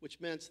compliment,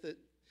 which meant that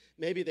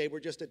maybe they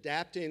were just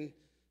adapting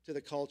to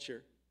the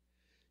culture.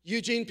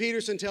 Eugene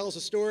Peterson tells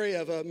a story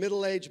of a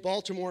middle-aged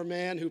Baltimore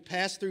man who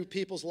passed through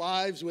people's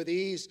lives with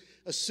ease,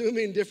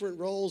 assuming different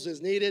roles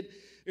as needed.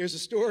 There's a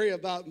story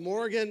about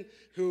Morgan,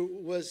 who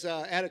was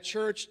at a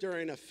church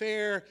during a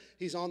fair.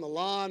 He's on the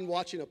lawn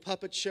watching a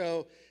puppet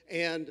show,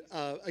 and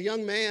a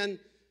young man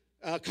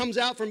comes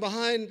out from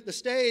behind the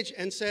stage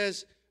and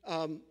says,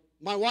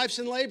 my wife's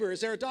in labor. Is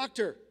there a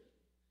doctor?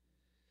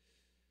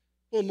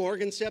 Well,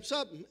 Morgan steps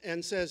up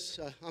and says,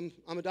 I'm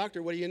a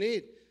doctor. What do you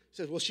need? He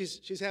says, well,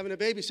 she's having a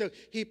baby. So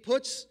he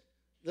puts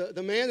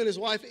the man and his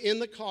wife in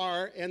the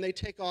car, and they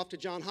take off to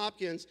Johns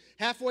Hopkins.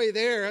 Halfway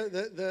there,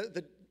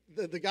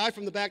 the guy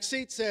from the back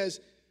seat says,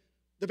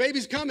 the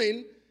baby's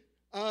coming.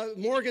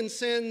 Morgan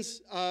sends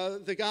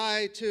the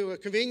guy to a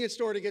convenience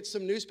store to get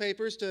some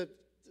newspapers to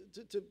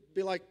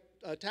be like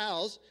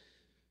towels,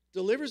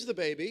 delivers the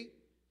baby,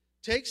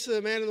 takes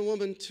the man and the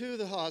woman to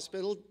the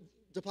hospital,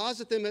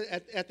 deposits them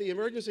at the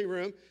emergency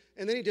room,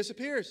 and then he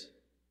disappears.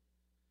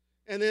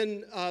 And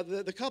then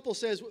the couple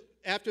says,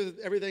 after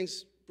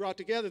everything's brought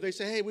together, they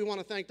say, hey, we want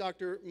to thank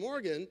Dr.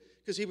 Morgan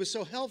because he was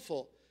so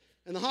helpful.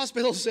 And the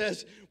hospital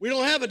says, we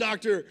don't have a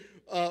Dr.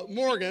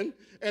 Morgan.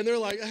 And they're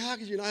like, how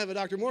could you not have a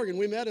Dr. Morgan?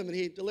 We met him and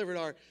he delivered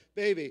our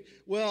baby.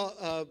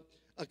 Well,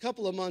 a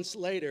couple of months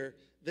later,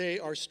 they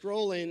are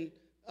strolling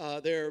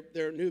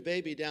their new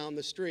baby down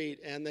the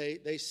street, and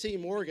they see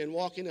Morgan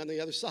walking on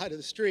the other side of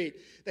the street.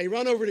 They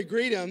run over to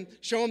greet him,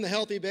 show him the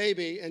healthy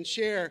baby, and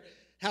share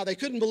how they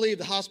couldn't believe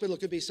the hospital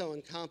could be so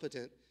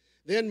incompetent.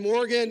 Then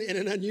Morgan, in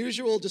an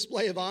unusual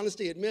display of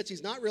honesty, admits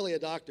he's not really a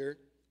doctor.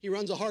 He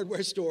runs a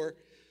hardware store.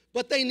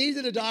 But they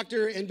needed a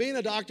doctor, and being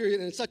a doctor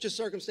in such a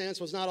circumstance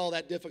was not all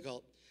that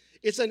difficult.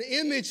 It's an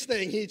image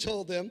thing, he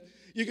told them.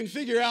 You can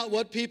figure out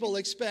what people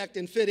expect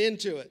and fit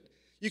into it.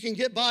 You can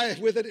get by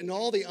with it in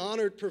all the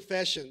honored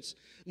professions.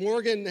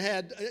 Morgan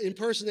had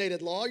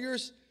impersonated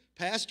lawyers,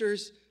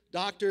 pastors,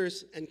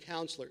 doctors, and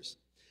counselors.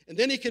 And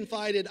then he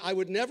confided, I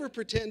would never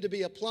pretend to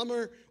be a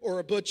plumber or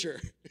a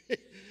butcher.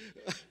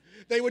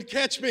 They would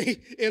catch me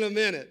in a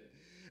minute.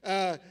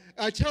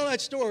 I tell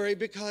that story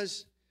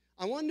because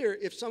I wonder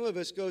if some of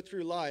us go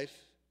through life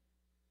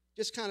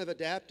just kind of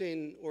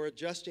adapting or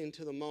adjusting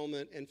to the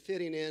moment and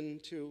fitting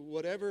into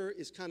whatever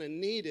is kind of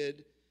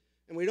needed,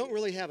 and we don't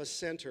really have a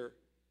center.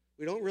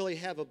 We don't really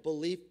have a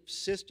belief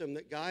system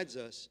that guides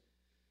us.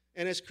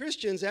 And as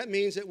Christians, that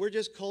means that we're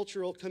just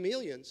cultural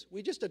chameleons.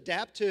 We just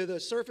adapt to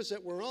the surface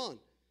that we're on.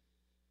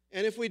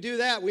 And if we do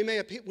that, we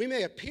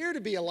may appear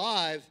to be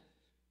alive,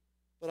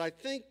 but I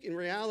think in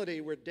reality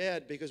we're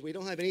dead because we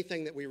don't have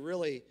anything that we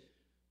really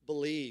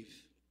believe.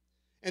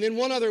 And then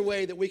one other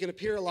way that we can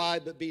appear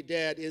alive but be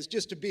dead is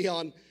just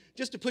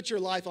to put your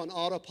life on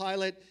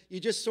autopilot.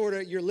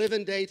 You're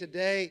living day to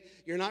day.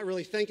 You're not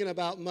really thinking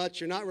about much.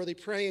 You're not really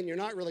praying. You're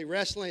not really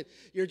wrestling.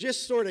 You're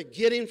just sort of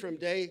getting from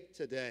day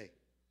to day.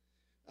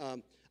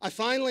 I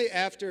finally,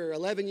 after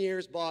 11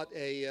 years, bought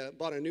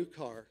a new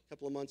car a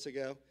couple of months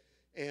ago,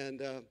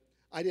 and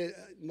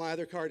my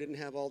other car didn't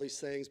have all these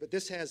things, but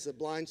this has the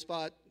blind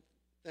spot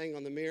thing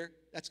on the mirror.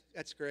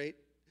 That's great.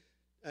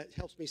 It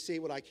helps me see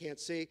what I can't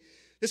see.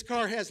 This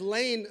car has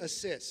lane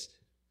assist,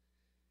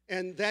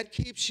 and that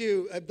keeps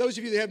you, those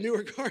of you that have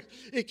newer cars,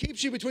 it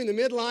keeps you between the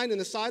midline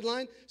and the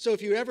sideline. So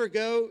if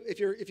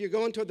you're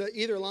going toward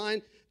either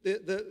line,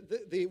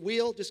 the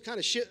wheel just kind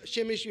of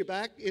shimmies you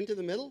back into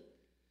the middle.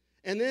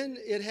 And then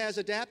it has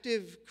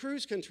adaptive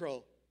cruise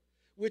control,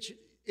 which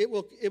it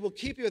will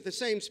keep you at the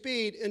same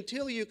speed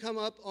until you come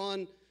up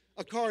on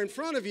a car in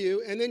front of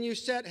you, and then you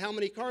set how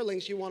many car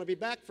lengths you want to be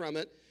back from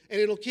it,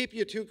 and it'll keep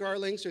you 2 car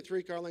lengths or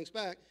 3 car lengths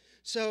back.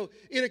 So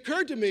it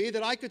occurred to me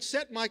that I could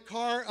set my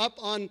car up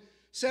on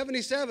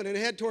 77 and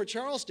head toward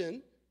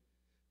Charleston,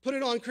 put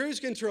it on cruise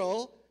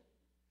control,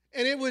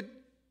 and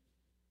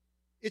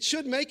it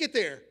should make it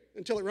there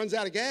until it runs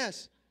out of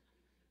gas.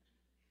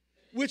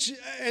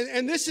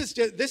 This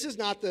is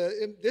not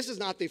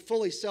the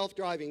fully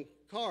self-driving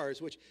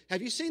cars.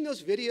 Have you seen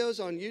those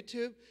videos on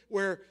YouTube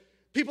where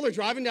people are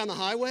driving down the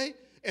highway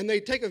and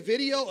they take a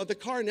video of the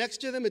car next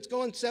to them? It's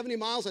going 70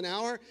 miles an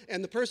hour,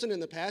 and the person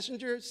in the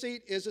passenger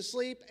seat is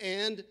asleep,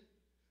 and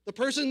the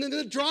person in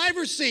the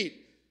driver's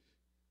seat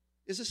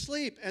is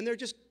asleep, and they're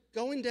just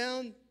going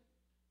down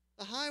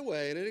the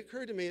highway. And it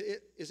occurred to me,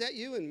 is that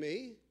you and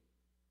me?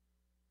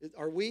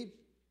 Are we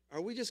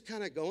just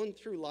kind of going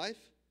through life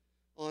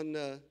on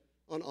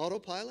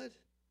autopilot?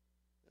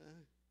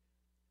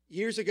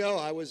 Years ago,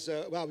 I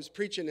was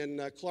preaching in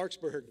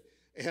Clarksburg,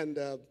 and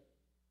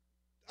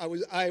I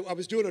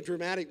was doing a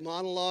dramatic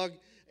monologue,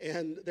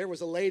 and there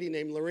was a lady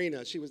named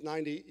Lorena. She was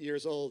 90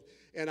 years old,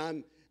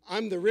 and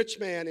I'm the rich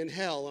man in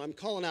hell, and I'm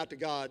calling out to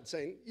God,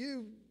 saying,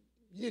 "You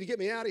need to get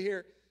me out of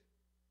here."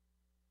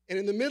 And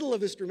in the middle of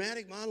this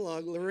dramatic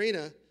monologue,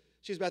 Lorena,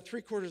 she's about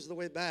 3/4 of the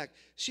way back,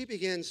 she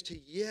begins to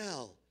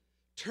yell,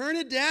 "Turn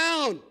it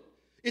down!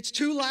 It's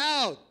too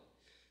loud."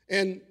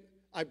 And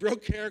I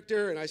broke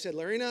character, and I said,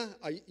 "Lorena,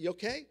 are you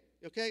okay?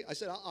 You okay?" I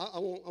said, I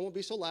won't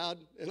be so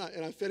loud, and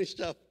I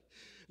finished up.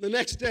 The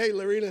next day,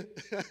 Lorena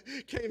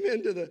came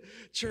into the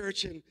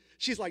church, and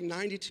she's like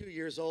 92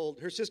 years old.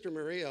 Her sister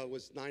Maria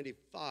was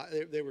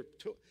 95. They were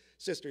two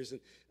sisters,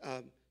 and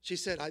she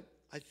said, I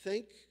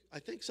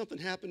think something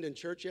happened in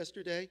church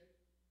yesterday.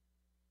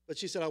 But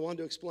she said, I wanted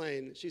to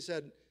explain. She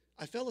said,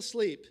 I fell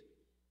asleep,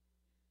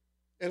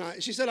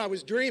 and she said I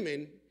was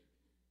dreaming,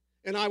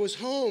 and I was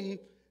home,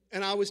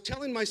 and I was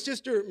telling my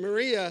sister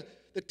Maria,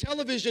 the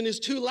television is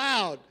too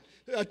loud.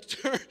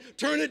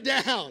 Turn it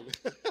down.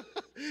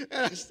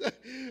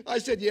 And I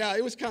said, yeah,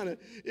 it was kind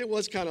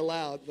of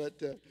loud,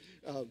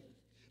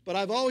 but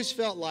I've always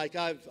felt like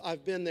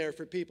I've been there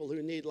for people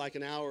who need like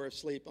an hour of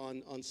sleep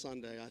on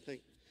Sunday. I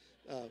think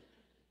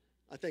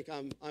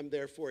I'm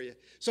there for you.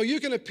 So you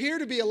can appear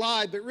to be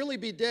alive but really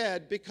be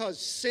dead because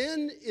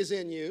sin is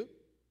in you,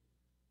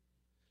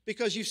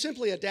 because you've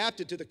simply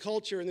adapted to the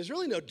culture, and there's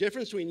really no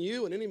difference between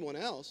you and anyone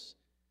else.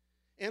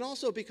 And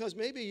also because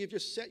maybe you've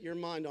just set your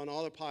mind on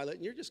autopilot,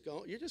 and you're just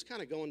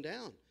kind of going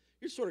down.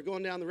 You're sort of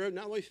going down the road,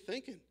 not really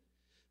thinking.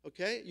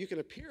 Okay? You can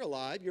appear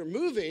alive. You're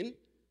moving,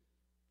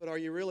 but are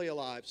you really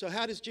alive? So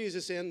how does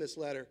Jesus end this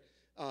letter?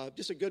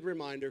 Just a good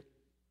reminder.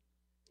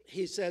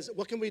 He says,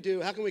 what can we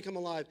do? How can we come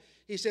alive?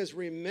 He says,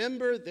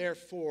 remember,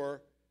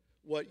 therefore,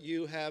 what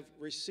you have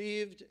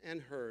received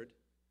and heard.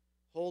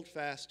 Hold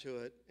fast to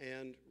it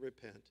and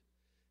repent.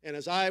 And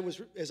as I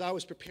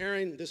was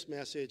preparing this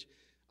message,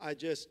 it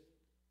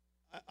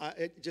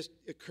just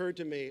occurred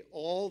to me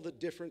all the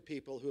different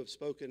people who have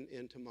spoken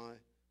into my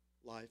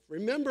life.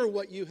 Remember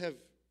what you have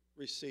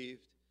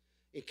received.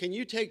 And can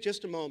you take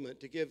just a moment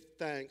to give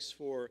thanks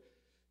for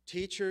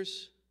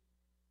teachers,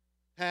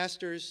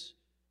 pastors,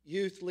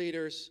 youth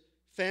leaders,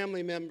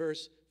 family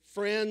members,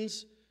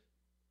 friends?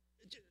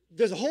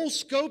 There's a whole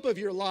scope of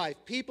your life.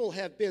 People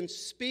have been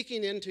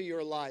speaking into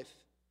your life.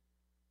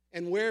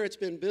 And where it's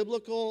been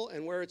biblical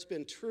and where it's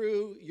been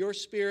true, your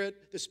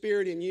spirit, the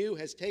spirit in you,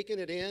 has taken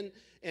it in,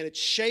 and it's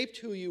shaped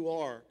who you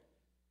are.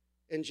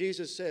 And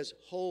Jesus says,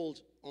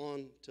 hold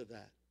on to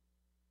that.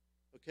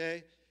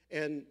 Okay?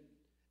 And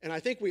I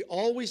think we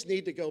always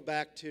need to go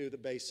back to the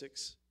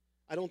basics.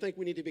 I don't think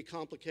we need to be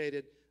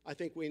complicated. I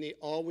think we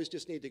always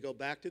just need to go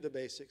back to the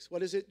basics.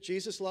 What is it?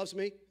 Jesus loves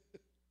me.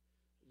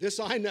 This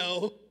I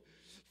know,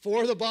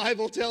 for the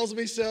Bible tells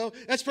me so.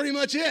 That's pretty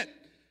much it.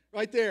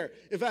 Right there.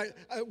 In fact,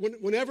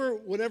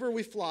 whenever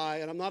we fly,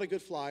 and I'm not a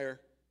good flyer,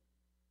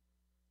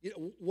 You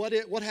know,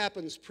 what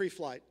happens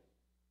pre-flight?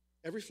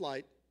 Every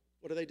flight,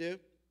 what do?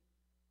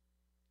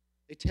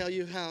 They tell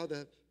you how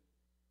the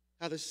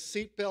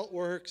seatbelt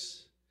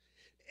works.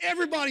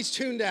 Everybody's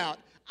tuned out.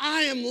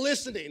 I am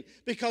listening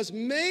because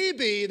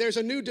maybe there's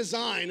a new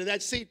design of that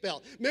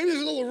seatbelt. Maybe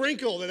there's a little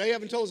wrinkle that they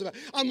haven't told us about.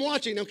 I'm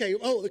watching. Okay,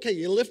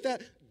 you lift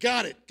that.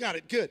 Got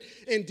it, good.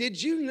 And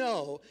did you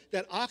know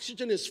that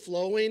oxygen is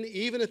flowing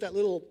even if that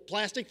little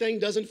plastic thing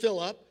doesn't fill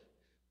up?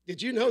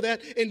 Did you know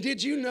that? And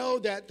did you know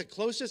that the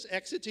closest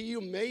exit to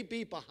you may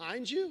be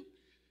behind you?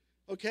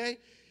 Okay?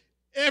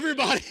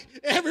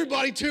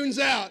 Everybody tunes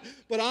out,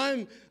 but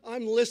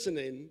I'm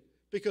listening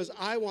because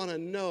I want to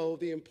know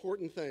the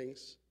important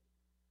things.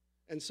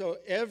 And so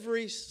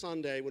every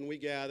Sunday when we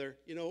gather,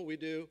 you know what we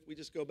do? We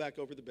just go back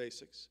over the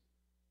basics.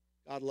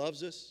 God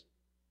loves us.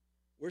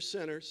 We're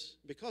sinners.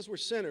 Because we're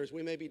sinners,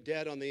 we may be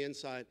dead on the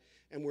inside,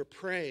 and we're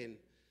praying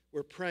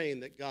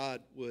that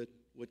God would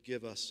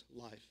give us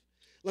life.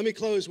 Let me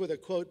close with a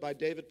quote by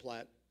David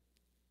Platt.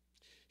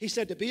 He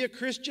said, "To be a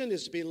Christian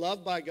is to be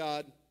loved by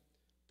God,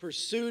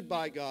 pursued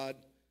by God,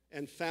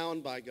 and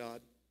found by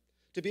God.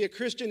 To be a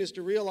Christian is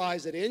to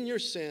realize that in your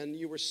sin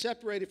you were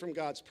separated from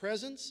God's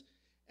presence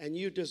and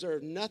you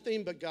deserve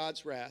nothing but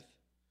God's wrath.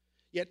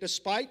 Yet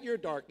despite your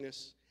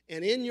darkness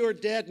and in your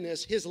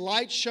deadness, his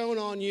light shone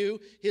on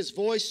you, his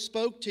voice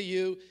spoke to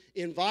you,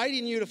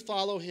 inviting you to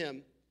follow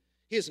him.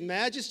 His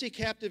majesty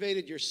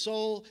captivated your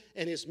soul,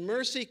 and his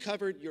mercy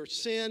covered your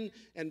sin,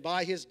 and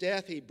by his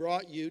death he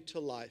brought you to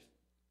life.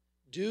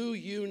 Do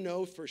you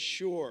know for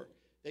sure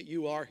that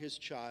you are his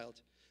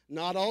child?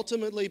 Not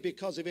ultimately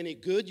because of any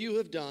good you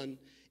have done,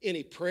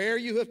 any prayer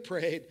you have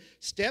prayed,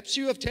 steps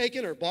you have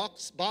taken, or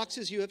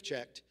boxes you have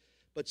checked,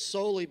 but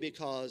solely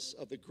because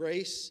of the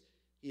grace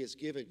he has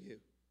given you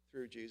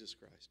through Jesus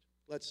Christ."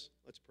 Let's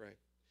pray.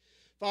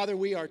 Father,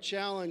 we are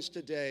challenged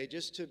today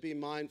just to be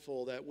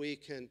mindful that we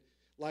can,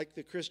 like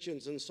the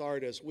Christians in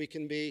Sardis, we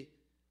can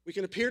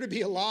appear to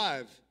be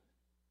alive,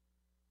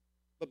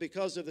 but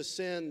because of the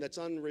sin that's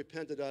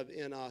unrepented of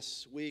in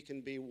us, we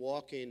can be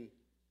walking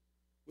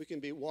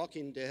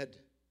dead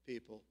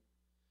people.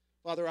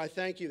 Father, I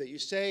thank you that you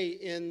say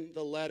in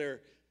the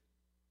letter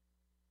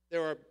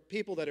there are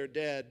people that are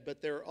dead,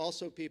 but there are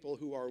also people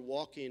who are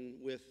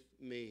walking with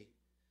me,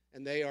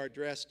 and they are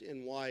dressed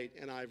in white,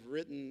 and I've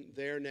written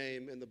their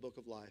name in the book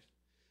of life.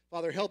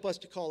 Father, help us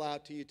to call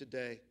out to you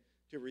today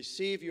to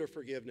receive your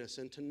forgiveness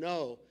and to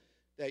know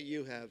that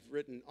you have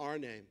written our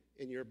name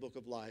in your book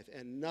of life,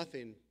 and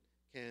nothing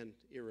can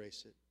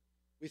erase it.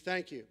 We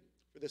thank you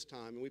for this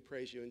time, and we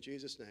praise you in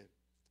Jesus' name.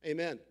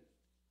 Amen.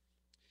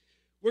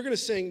 We're going to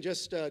sing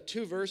just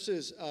 2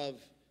 verses of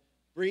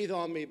Breathe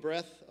on Me,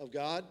 Breath of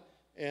God.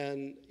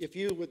 And if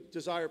you would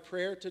desire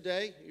prayer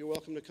today, you're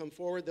welcome to come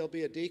forward. There'll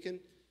be a deacon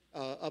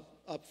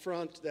up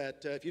front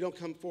that if you don't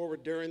come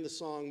forward during the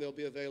song, they'll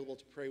be available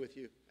to pray with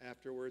you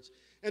afterwards.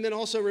 And then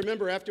also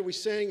remember, after we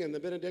sing and the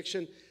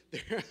benediction,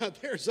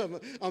 there's a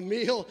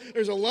meal,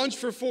 there's a lunch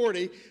for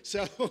 40.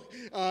 So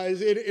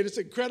it's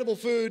incredible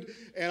food,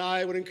 and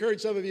I would encourage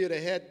some of you to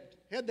head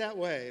that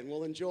way, and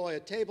we'll enjoy a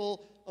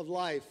table of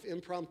life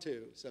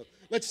impromptu. So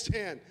let's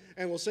stand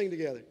and we'll sing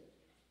together.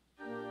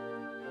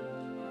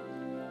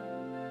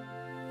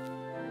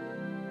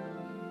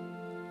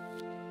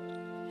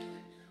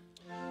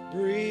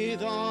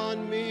 Breathe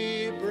on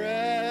me,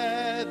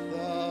 breath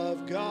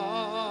of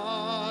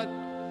God,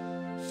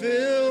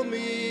 fill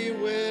me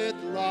with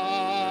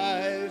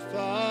life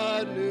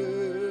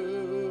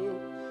anew,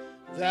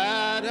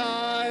 that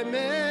I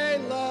may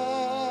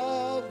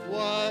love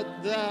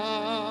what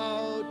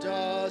thou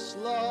dost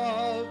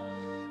love,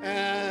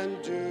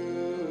 and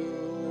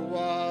do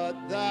what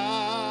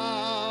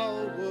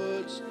thou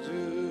wouldst do.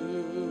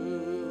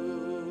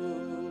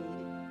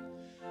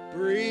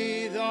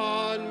 Breathe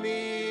on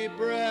me,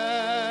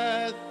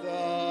 breath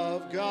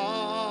of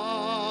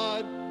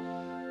God,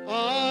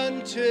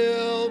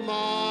 until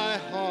my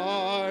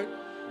heart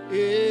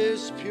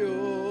is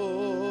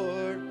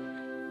pure,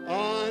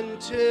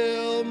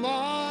 until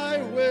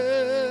my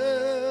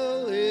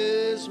will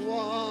is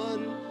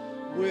one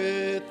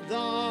with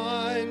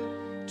thine,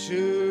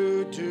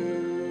 to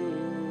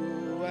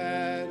do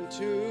and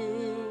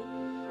to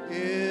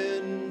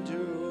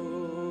endure.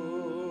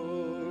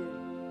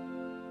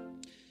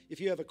 If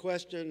you have a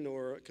question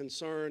or a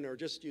concern, or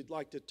just you'd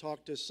like to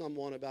talk to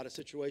someone about a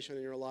situation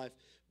in your life,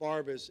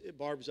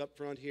 Barb's up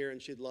front here,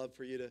 and she'd love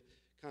for you to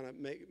kind of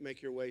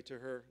make your way to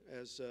her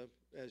as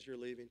you're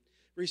leaving.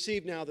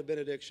 Receive now the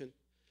benediction.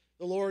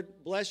 The Lord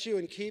bless you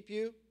and keep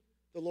you.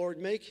 The Lord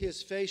make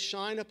his face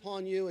shine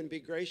upon you and be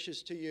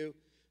gracious to you.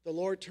 The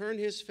Lord turn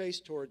his face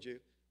toward you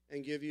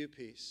and give you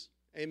peace.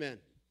 Amen.